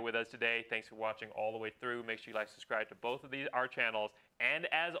this video with us today. Thanks for watching all the way through. Make sure you like, subscribe to both of our channels. And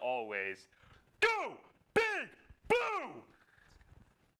as always, go Big Blue!